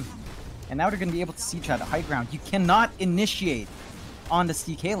for him. And now they're going to be able to siege out a high ground. You cannot initiate on the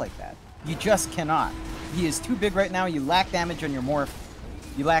CK like that. You just cannot. He is too big right now. You lack damage on your Morph.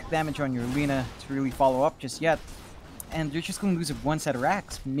 You lack damage on your Lina to really follow up just yet. And they're just going to lose one set of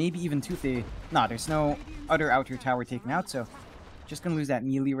racks. Maybe even two if they... No, there's no other outer tower taken out, so... Just going to lose that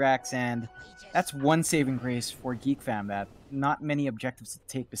melee racks, and that's one saving grace for GeekFam that not many objectives to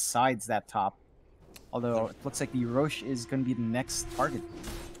take besides that top. Although it looks like the Roche is going to be the next target.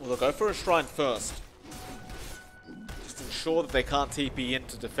 Well, they'll go for a Shrine first. Just ensure that they can't TP in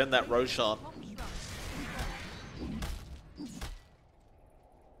to defend that Roshan.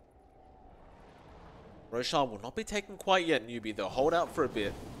 Roshan will not be taken quite yet, NewBee. They'll hold out for a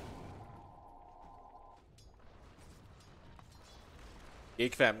bit.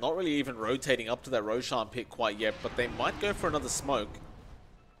 GeekFam not really even rotating up to that Roshan pit quite yet, but they might go for another smoke.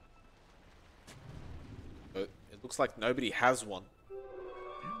 But it looks like nobody has one.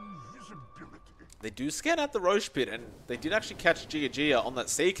 They do scan out the Roche pit, and they did actually catch Gia on that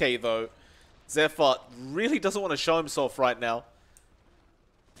CK though. Zephyr really doesn't want to show himself right now.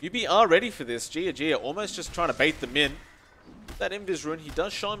 NewBee are ready for this. Gia almost just trying to bait them in. That Invis rune, he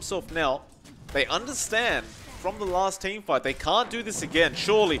does show himself now. They understand from the last team fight, they can't do this again,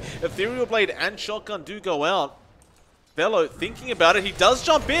 surely. Ethereal Blade and Shotgun do go out. Velo thinking about it, he does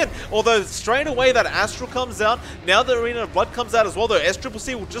jump in, although straight away that Astral comes out. Now the Arena of Blood comes out as well, though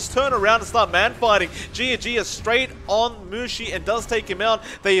Sccc will just turn around and start man fighting. Gia straight on Mushi and does take him out.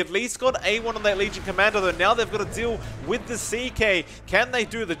 They at least got A1 on that Legion Commander, though now they've got to deal with the CK. Can they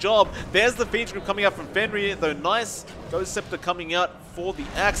do the job? There's the feature group coming out from Fenrir, though nice Ghost Scepter coming out for the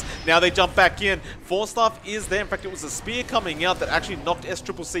axe. Now they jump back in. Force Staff is there. In fact, it was a spear coming out that actually knocked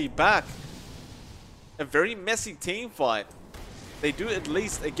Sccc back. a very messy team fight. They do at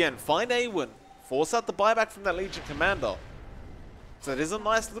least, again, find A1, force out the buyback from that Legion Commander. So there's a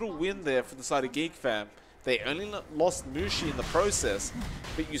nice little win there for the side of GeekFam. They only lost Mushi in the process,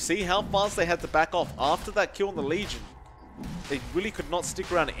 but you see how fast they had to back off after that kill on the Legion. They really could not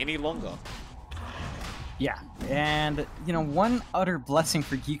stick around any longer. Yeah, and, you know, one other blessing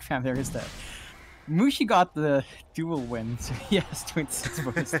for GeekFam there is that Mushi got the dual win, so he has 26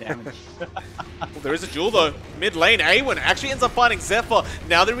 bonus damage. Well, there is a duel though. Mid lane, A1 actually ends up finding Zephyr.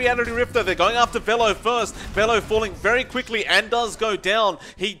 Now the Reality Rift though, they're going after Velo first. Velo falling very quickly and does go down.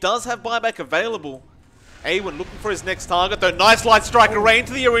 He does have buyback available. A1 looking for his next target though. Nice light strike array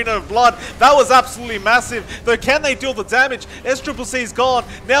into the Arena of Blood. That was absolutely massive. Though can they deal the damage? Scc's gone.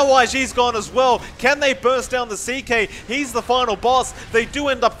 Now YG's gone as well. Can they burst down the CK? He's the final boss. They do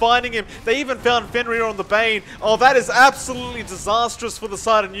end up finding him. They even found Fenrir on the Bane. Oh, that is absolutely disastrous for the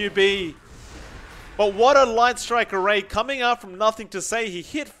side of NewBee. But what a light strike array coming out from nothing to say. He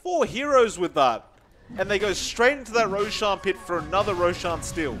hit 4 heroes with that. And they go straight into that Roshan pit for another Roshan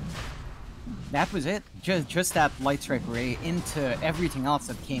steal. That was it. Just that light strike array into everything else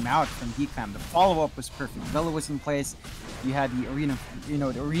that came out from GeekFam. The follow-up was perfect. Vela was in place. You had the arena,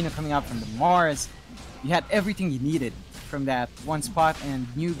 the arena coming out from the Mars. You had everything you needed from that one spot, and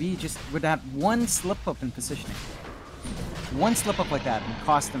NewBee just with that one slip-up in positioning. One slip-up like that and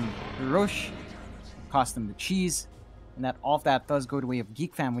cost them the Roche, cost them the cheese, and that all of that does go the way of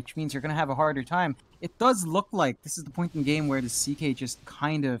GeekFam, which means you're going to have a harder time. It does look like this is the point in the game where the CK just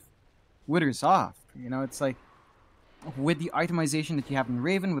kind of withers off. You know, it's like with the itemization that you have in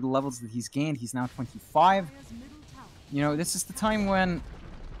Raven, with the levels that he's gained, he's now 25. You know, this is the time when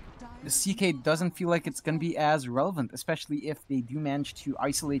the CK doesn't feel like it's going to be as relevant, especially if they do manage to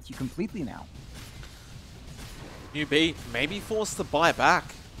isolate you completely now. NewBee may be forced to buy back.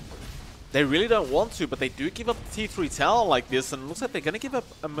 They really don't want to, but they do give up the T3 tower like this, and it looks like they're going to give up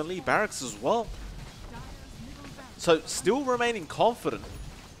a melee barracks as well. So, still remaining confident.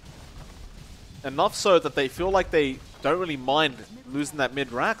 Enough so that they feel like they don't really mind losing that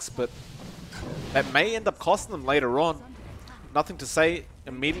mid-racks, but that may end up costing them later on. Nothing to say,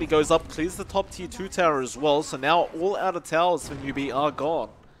 immediately goes up, clears the top tier 2 tower as well, so now all outer towers for NewBee are gone.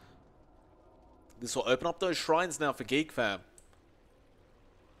 This will open up those shrines now for GeekFam.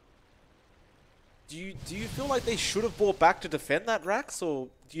 Do you feel like they should have brought back to defend that Rax, or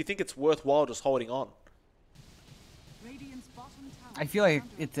do you think it's worthwhile just holding on? I feel like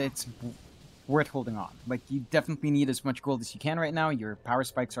it's worth holding on. Like, you definitely need as much gold as you can right now. Your power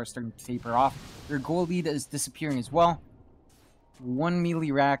spikes are starting to taper off. Your gold lead is disappearing as well. One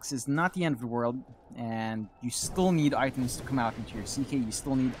melee Rax is not the end of the world, and you still need items to come out into your CK. You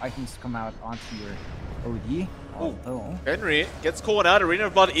still need items to come out onto your OD. Although Fenrir gets caught out. Arena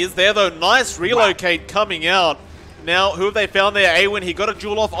of Blood is there though. Nice relocate coming out. Now, who have they found there? A1, he got a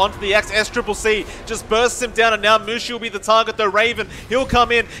duel off onto the Axe. Sccc just bursts him down, and now Mushi will be the target though. Raven, he'll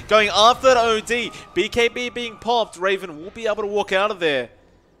come in, going after that OD. BKB being popped. Raven will be able to walk out of there.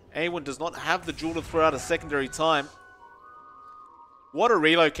 A1 does not have the duel to throw out a secondary time. What a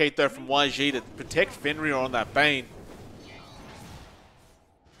relocate though from YG to protect Fenrir on that Bane.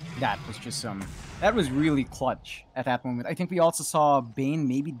 that was just that was really clutch at that moment. I think we also saw Bane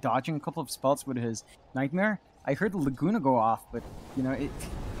maybe dodging a couple of spells with his Nightmare. I heard the Laguna go off, but, you know, it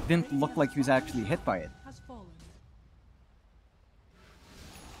didn't look like he was actually hit by it.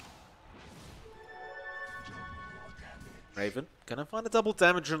 Raven gonna find a double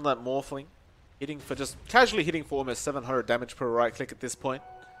damage on that Morphling. Hitting for just casually hitting for almost 700 damage per right click at this point.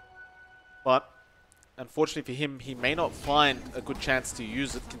 But unfortunately for him, he may not find a good chance to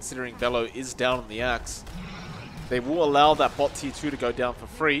use it, considering Velo is down on the Axe. They will allow that bot tier 2 to go down for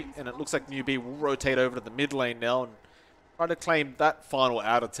free, and it looks like NewBee will rotate over to the mid lane now and try to claim that final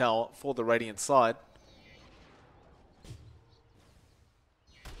outer tower for the Radiant side.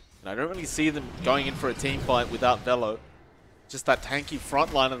 And I don't really see them going in for a team fight without Velo. Just that tanky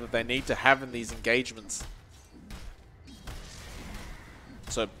frontliner that they need to have in these engagements.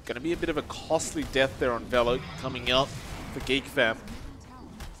 So, going to be a bit of a costly death there on Velo coming out for GeekFam.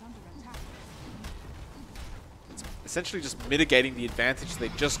 It's essentially just mitigating the advantage they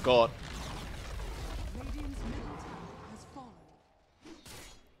just got.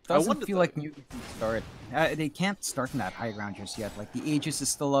 Doesn't feel like NewBee can start. They can't start in that high ground just yet. Like, the Aegis is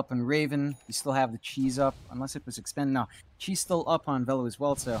still up on Raven. You still have the Cheese up, unless it was expended. No, Cheese still up on Velo as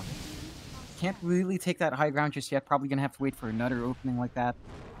well, so can't really take that high ground just yet. Probably gonna have to wait for another opening like that.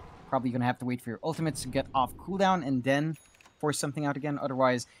 Probably gonna have to wait for your ultimates to get off cooldown and then force something out again.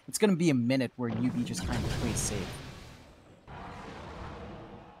 Otherwise, it's gonna be a minute where NewBee just kind of plays safe.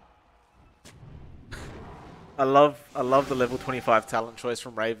 I love the level 25 talent choice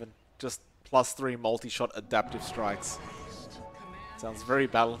from Raven. Just +3 multi-shot adaptive strikes. Sounds very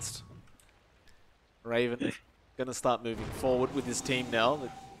balanced. Raven gonna start moving forward with his team now.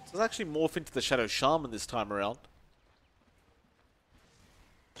 Let's actually morph into the Shadow Shaman this time around.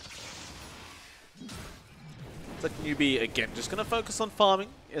 It's like NewBee again, just gonna focus on farming.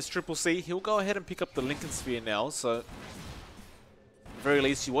 Sccc, he'll go ahead and pick up the Lincoln Sphere now, so at the very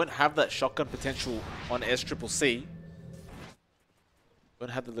least you won't have that shotgun potential on Sccc.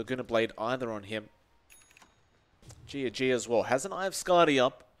 Won't have the Laguna Blade either on him. G as well. Has an Eye of Skadi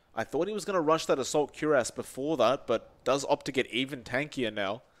up. I thought he was going to rush that Assault Cuirass before that, but does opt to get even tankier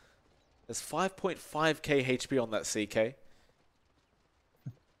now. There's 5.5k HP on that CK.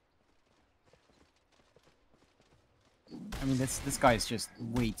 I mean, this guy's just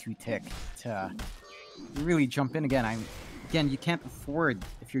way too ticked to really jump in again. Again, you can't afford,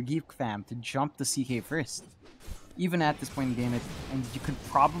 if you're GeekFam, to jump the CK first. Even at this point in the game, and you could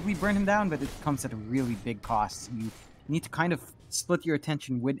probably burn him down, but it comes at a really big cost. You need to kind of split your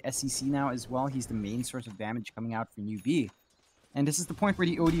attention with Sccc now as well. He's the main source of damage coming out for NewBee. And this is the point where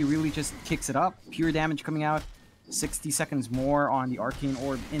the OD really just kicks it up. Pure damage coming out, 60 seconds more on the Arcane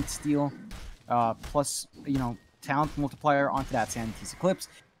Orb Int Steel, plus, you know, talent multiplier onto that Sanity's Eclipse.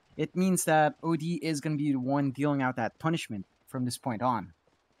 It means that OD is going to be the one dealing out that punishment from this point on.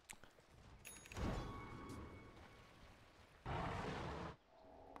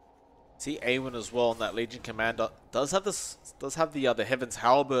 See Awen as well on that Legion Commander. Does have the Heaven's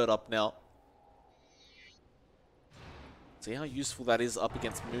Halberd up now. See how useful that is up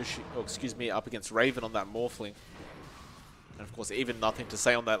against Mushi, or excuse me, up against Raven on that Morphling. And of course, even nothing to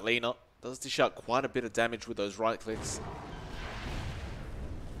say on that Lina. Does dish out quite a bit of damage with those right clicks.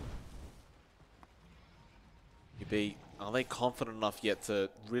 NewBee, are they confident enough yet to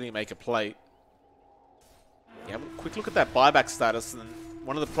really make a play? Yeah, have a quick look at that buyback status, and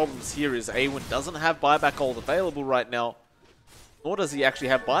one of the problems here is Awen doesn't have buyback hold available right now. Nor does he actually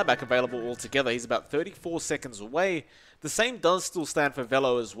have buyback available altogether. He's about 34 seconds away. The same does still stand for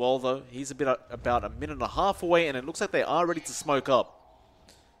Velo as well, though. He's about a minute and a half away, and it looks like they are ready to smoke up.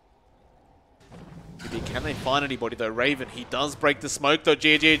 Can they find anybody though? Raven, he does break the smoke though.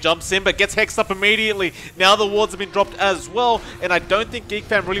 GG jumps in but gets hexed up immediately. Now the wards have been dropped as well, and I don't think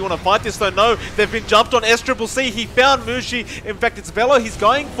GeekFam really want to fight this though. No, they've been jumped on Sccc. He found Mushi. In fact, it's Velo he's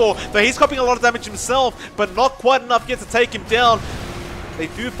going for, though he's copying a lot of damage himself, but not quite enough yet to take him down. They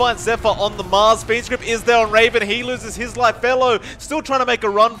do find Zephyr on the Mars. Fiend's Grip is there on Raven. He loses his life. Velo still trying to make a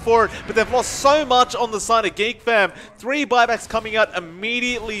run for it, but they've lost so much on the side of GeekFam. 3 buybacks coming out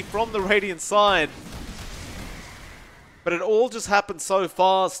immediately from the Radiant side. But it all just happened so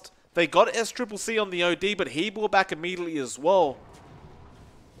fast. They got Sccc on the OD, but he brought back immediately as well.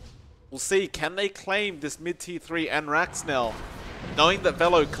 We'll see, can they claim this mid-tier 3 and Rax now? Knowing that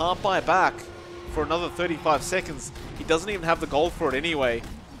Velo can't buy back for another 35 seconds. He doesn't even have the gold for it anyway.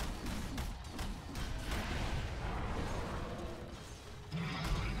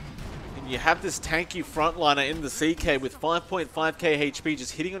 And you have this tanky frontliner in the CK with 5.5k HP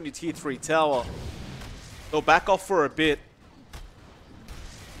just hitting on your tier 3 tower. They'll back off for a bit.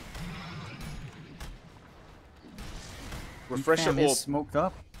 Refresher Orb. Smoked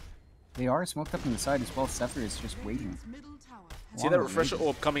up. They are smoked up on the side as well. Zephyr is just waiting. See that Refresher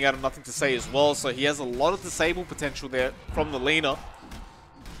Orb coming out of nothing to say as well, so he has a lot of disable potential there from the Lina.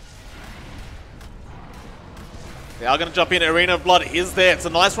 They are going to jump in. Arena of Blood is there. It's a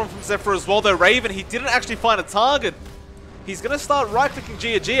nice one from Zephyr as well, though. Raven, he didn't actually find a target. He's going to start right-clicking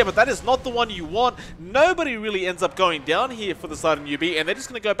Gia, but that is not the one you want. Nobody really ends up going down here for the side of NewBee, and they're just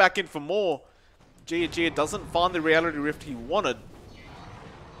going to go back in for more. Gia doesn't find the Reality Rift he wanted.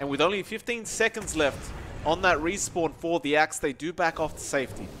 And with only 15 seconds left on that respawn for the Axe, they do back off to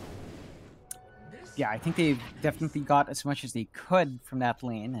safety. Yeah, I think they've definitely got as much as they could from that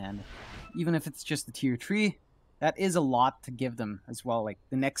lane, and even if it's just the tier 3, that is a lot to give them as well. Like,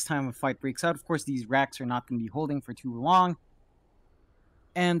 the next time a fight breaks out, of course, these racks are not going to be holding for too long.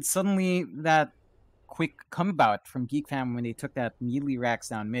 And suddenly, that quick comeback from GeekFam when they took that melee racks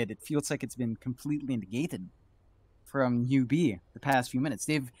down mid, it feels like it's been completely negated from NewBee the past few minutes.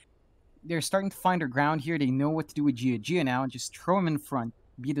 They're starting to find their ground here. They know what to do with Gia now, and just throw him in front,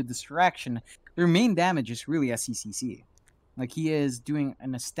 be the distraction. Their main damage is really Sccc. Like, he is doing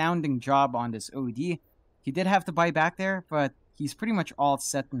an astounding job on this OD. He did have to buy back there, but he's pretty much all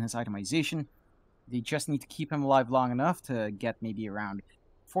set in his itemization. They just need to keep him alive long enough to get maybe around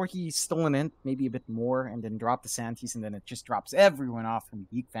 40 stolen int, maybe a bit more, and then drop the Santies, and then it just drops everyone off from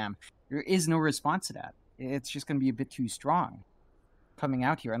GeekFam. There is no response to that. It's just going to be a bit too strong. coming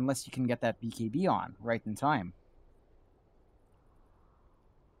out here unless you can get that BKB on right in time.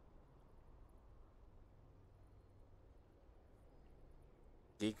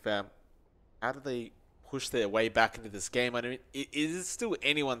 GeekFam, how do they push their way back into this game? I mean, it is still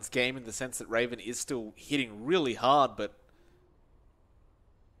anyone's game in the sense that Raven is still hitting really hard, but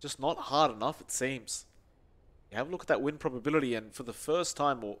just not hard enough, it seems. You have a look at that win probability, and for the first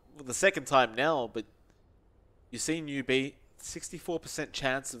time, or the second time now, but you see NewBee, 64%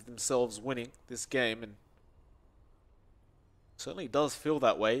 chance of themselves winning this game, and certainly does feel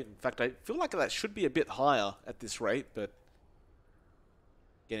that way. In fact, I feel like that should be a bit higher at this rate, but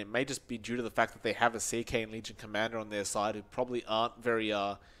again, it may just be due to the fact that they have a CK and Legion Commander on their side who probably aren't very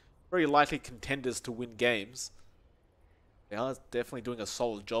likely contenders to win games. They are definitely doing a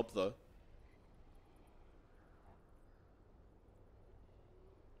solid job, though.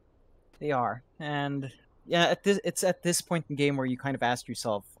 They are, and yeah, it's at this point in the game where you kind of ask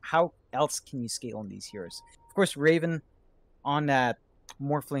yourself, how else can you scale on these heroes? Of course, Raven on that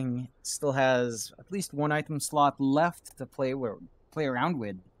Morphling still has at least one item slot left to play around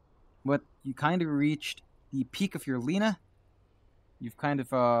with, but you kind of reached the peak of your Lina. You've kind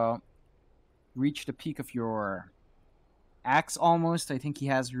of reached the peak of your Axe almost. I think he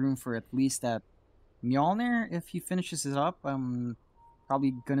has room for at least that Mjolnir if he finishes it up. I'm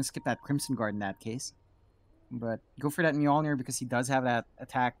probably gonna skip that Crimson Guard in that case, but go for that Mjolnir because he does have that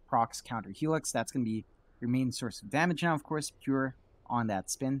attack procs counter Helix. That's gonna be your main source of damage now, of course, pure on that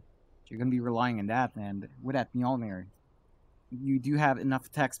spin. So you're gonna be relying on that, and with that Mjolnir, you do have enough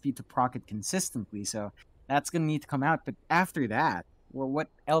attack speed to proc it consistently, so that's going to need to come out. But after that, well, what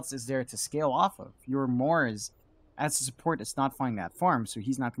else is there to scale off of? Your Mors, as a support, is not finding that farm, so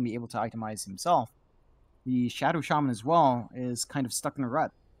he's not going to be able to itemize himself. The Shadow Shaman as well is kind of stuck in a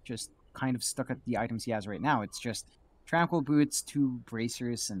rut, just kind of stuck at the items he has right now. It's just Tranquil Boots, 2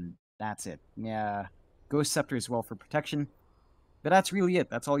 Bracers, and that's it. Yeah, Ghost Scepter as well for protection. But that's really it.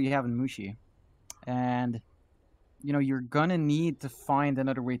 That's all you have in Mushi. And you know, you're gonna need to find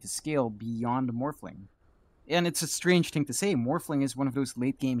another way to scale beyond Morphling. And it's a strange thing to say. Morphling is one of those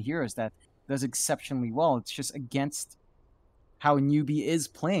late-game heroes that does exceptionally well. It's just against how NewBee is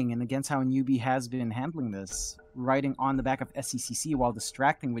playing and against how NewBee has been handling this, riding on the back of Sccc while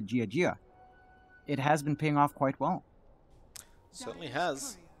distracting with Gia. It has been paying off quite well. Certainly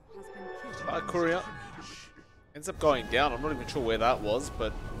has. Courier ends up going down. I'm not even sure where that was,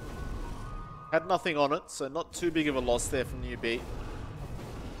 but had nothing on it, so not too big of a loss there from NewBee.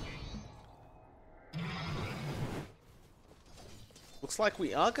 Looks like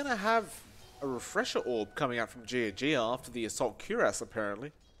we are going to have a refresher orb coming out from Gia after the Assault Cuirass, apparently.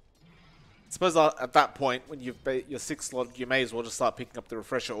 I suppose at that point, when you've your 6th slot, you may as well just start picking up the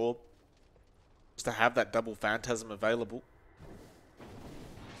refresher orb, just to have that double Phantasm available.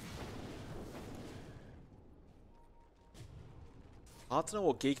 Hard to know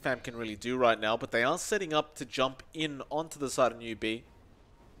what GeekFam can really do right now, but they are setting up to jump in onto the side of NewBee.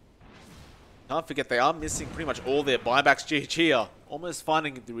 Can't forget they are missing pretty much all their buybacks. GG almost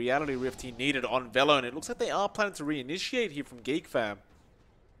finding the reality rift he needed on Velo, and it looks like they are planning to reinitiate here from GeekFam.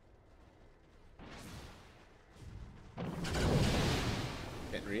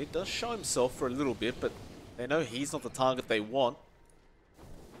 Fenrir does show himself for a little bit, but they know he's not the target they want.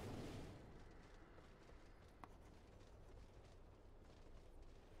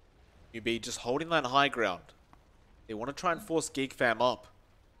 NewBee just holding that high ground. They want to try and force GeekFam up.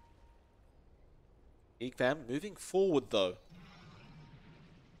 GeekFam moving forward though.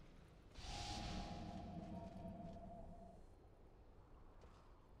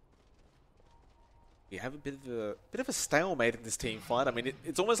 We have a bit of a stalemate in this team fight. I mean,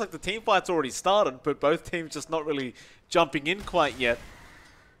 it's almost like the team fight's already started, but both teams just not really jumping in quite yet.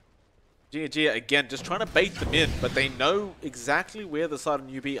 Gia again just trying to bait them in, but they know exactly where the side of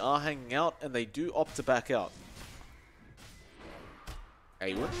NewBee are hanging out, and they do opt to back out.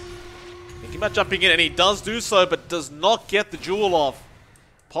 Haywood thinking about jumping in, and he does do so, but does not get the jewel off.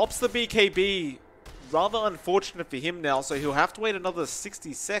 Pops the BKB. Rather unfortunate for him now, so he'll have to wait another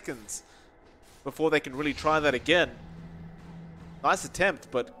 60 seconds before they can really try that again. Nice attempt,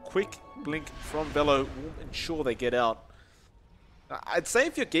 but quick blink from Velo will ensure they get out. I'd say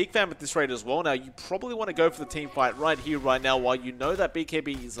if you're GeekFam at this rate as well now, you probably want to go for the team fight right here, right now, while you know that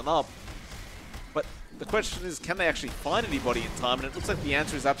BKB isn't up. But the question is, can they actually find anybody in time? And it looks like the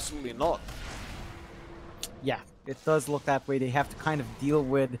answer is absolutely not. Yeah, it does look that way. They have to kind of deal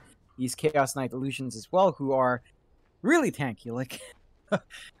with these Chaos Knight Illusions as well, who are really tanky. Like,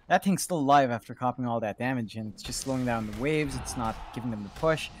 that thing's still alive after copying all that damage, and it's just slowing down the waves. It's not giving them the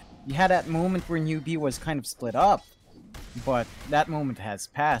push. You had that moment where NewBee was kind of split up, But that moment has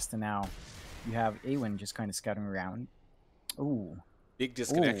passed, and now you have Awen just kind of scouting around. Ooh. Big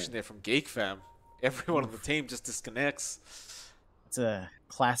disconnection there from GeekFam. Everyone on the team just disconnects. It's a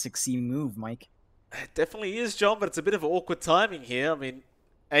classic C move, Mike. It definitely is, John, but it's a bit of awkward timing here. I mean,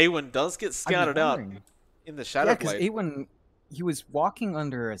 Awen does get scouted out in the Shadow because Blade. Awen, he was walking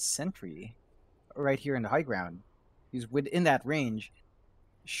under a sentry right here in the high ground. He was within that range.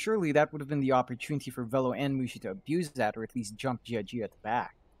 Surely that would have been the opportunity for Velo and Mushi to abuse that, or at least jump GG at the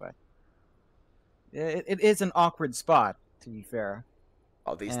back. But it is an awkward spot, to be fair.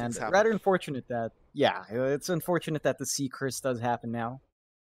 Oh, these things happen. Rather unfortunate that, yeah, it's unfortunate that the C curse does happen now.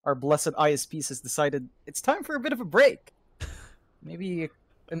 Our blessed ISPs has decided it's time for a bit of a break. Maybe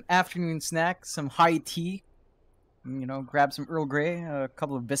an afternoon snack, some high tea, you know, grab some Earl Grey, a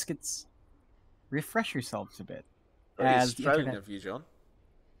couple of biscuits, refresh yourselves a bit. Very Australian of you, John.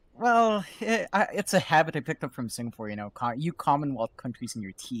 Well, it's a habit I picked up from Singapore, you know, you Commonwealth countries and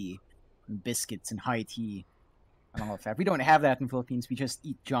your tea, and biscuits and high tea. And all of that. We don't have that in the Philippines. We just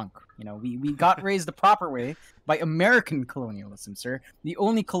eat junk. You know, we got raised the proper way by American colonialism, sir. The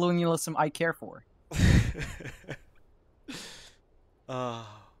only colonialism I care for. Not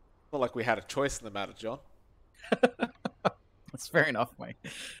like we had a choice in the matter, John. That's fair enough, Mike.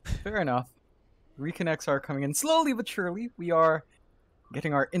 Fair enough. Reconnects are coming in slowly but surely. We are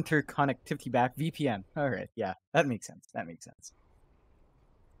getting our interconnectivity back. VPN. All right, yeah, that makes sense. That makes sense.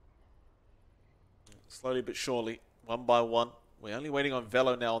 Slowly but surely, one by one. We're only waiting on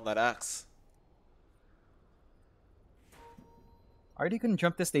Velo now on that axe. Are they going to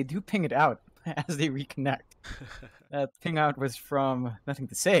jump this? They do ping it out as they reconnect. That ping out was from Nothing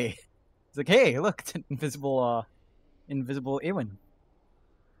to Say. It's like, hey, look, it's an invisible Awen.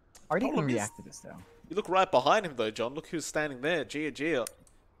 Are they going to react to this, though? You look right behind him, though, John. Look who's standing there. Gia.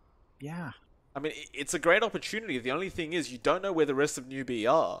 Yeah. I mean, it's a great opportunity. The only thing is you don't know where the rest of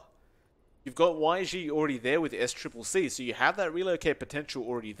NewBee are. You've got YG already there with Sccc, so you have that relocate potential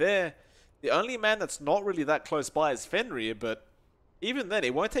already there. The only man that's not really that close by is Fenrir, but even then,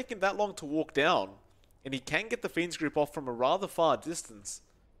 it won't take him that long to walk down. And he can get the Fiend's Grip off from a rather far distance.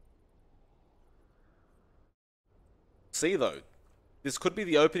 See, though, this could be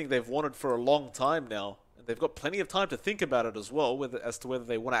the opening they've wanted for a long time now. And they've got plenty of time to think about it as well, as to whether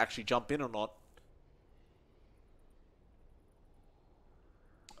they want to actually jump in or not.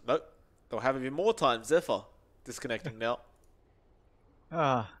 Nope. They'll have even more time. Zephyr disconnecting now.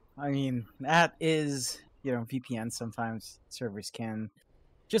 I mean, that is, you know, VPN. Sometimes servers can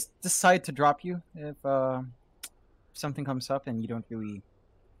just decide to drop you if something comes up and you don't really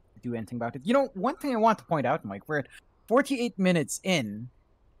do anything about it. You know, one thing I want to point out, Mike, we're at 48 minutes in.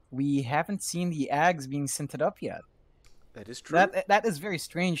 We haven't seen the Ags being synthed up yet. That is true. That is very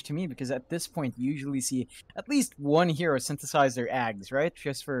strange to me, because at this point you usually see at least one hero synthesize their Ags, right?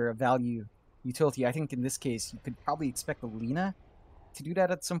 Just for a value utility. I think in this case you could probably expect Alina to do that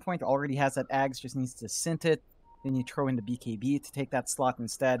at some point. Already has that Ags, just needs to synth it. Then you throw in the BKB to take that slot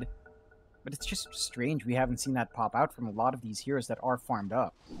instead. But it's just strange we haven't seen that pop out from a lot of these heroes that are farmed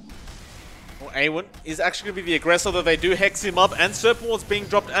up. Well, Awen is actually going to be the aggressor, though they do hex him up, and Serpent Ward's being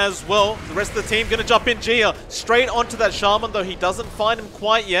dropped as well. The rest of the team going to jump in. Gia straight onto that Shaman, though he doesn't find him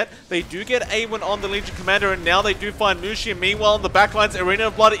quite yet. They do get Awen on the Legion Commander, and now they do find Mushi. And meanwhile, in the backlines, Arena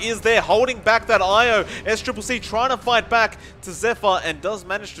of Blood is there, holding back that IO. Sccc trying to fight back to Zephyr, and does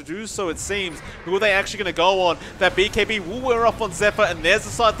manage to do so, it seems. Who are they actually going to go on? That BKB will wear off on Zephyr, and there's the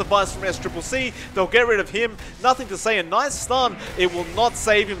side device from Sccc. They'll get rid of him. Nothing to say. A nice stun. It will not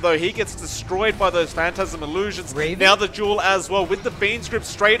save him, though. He gets destroyed by those Phantasm Illusions. Raven? Now the duel as well with the Fiend's Grip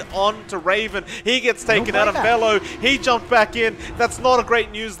straight on to Raven. He gets taken out of Velo. He jumped back in. That's not a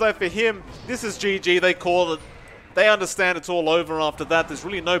great news though for him. This is GG. They call it. They understand it's all over after that. There's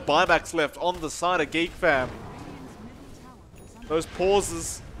really no buybacks left on the side of GeekFam. Those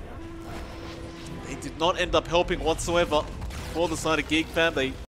pauses, they did not end up helping whatsoever for the side of GeekFam. They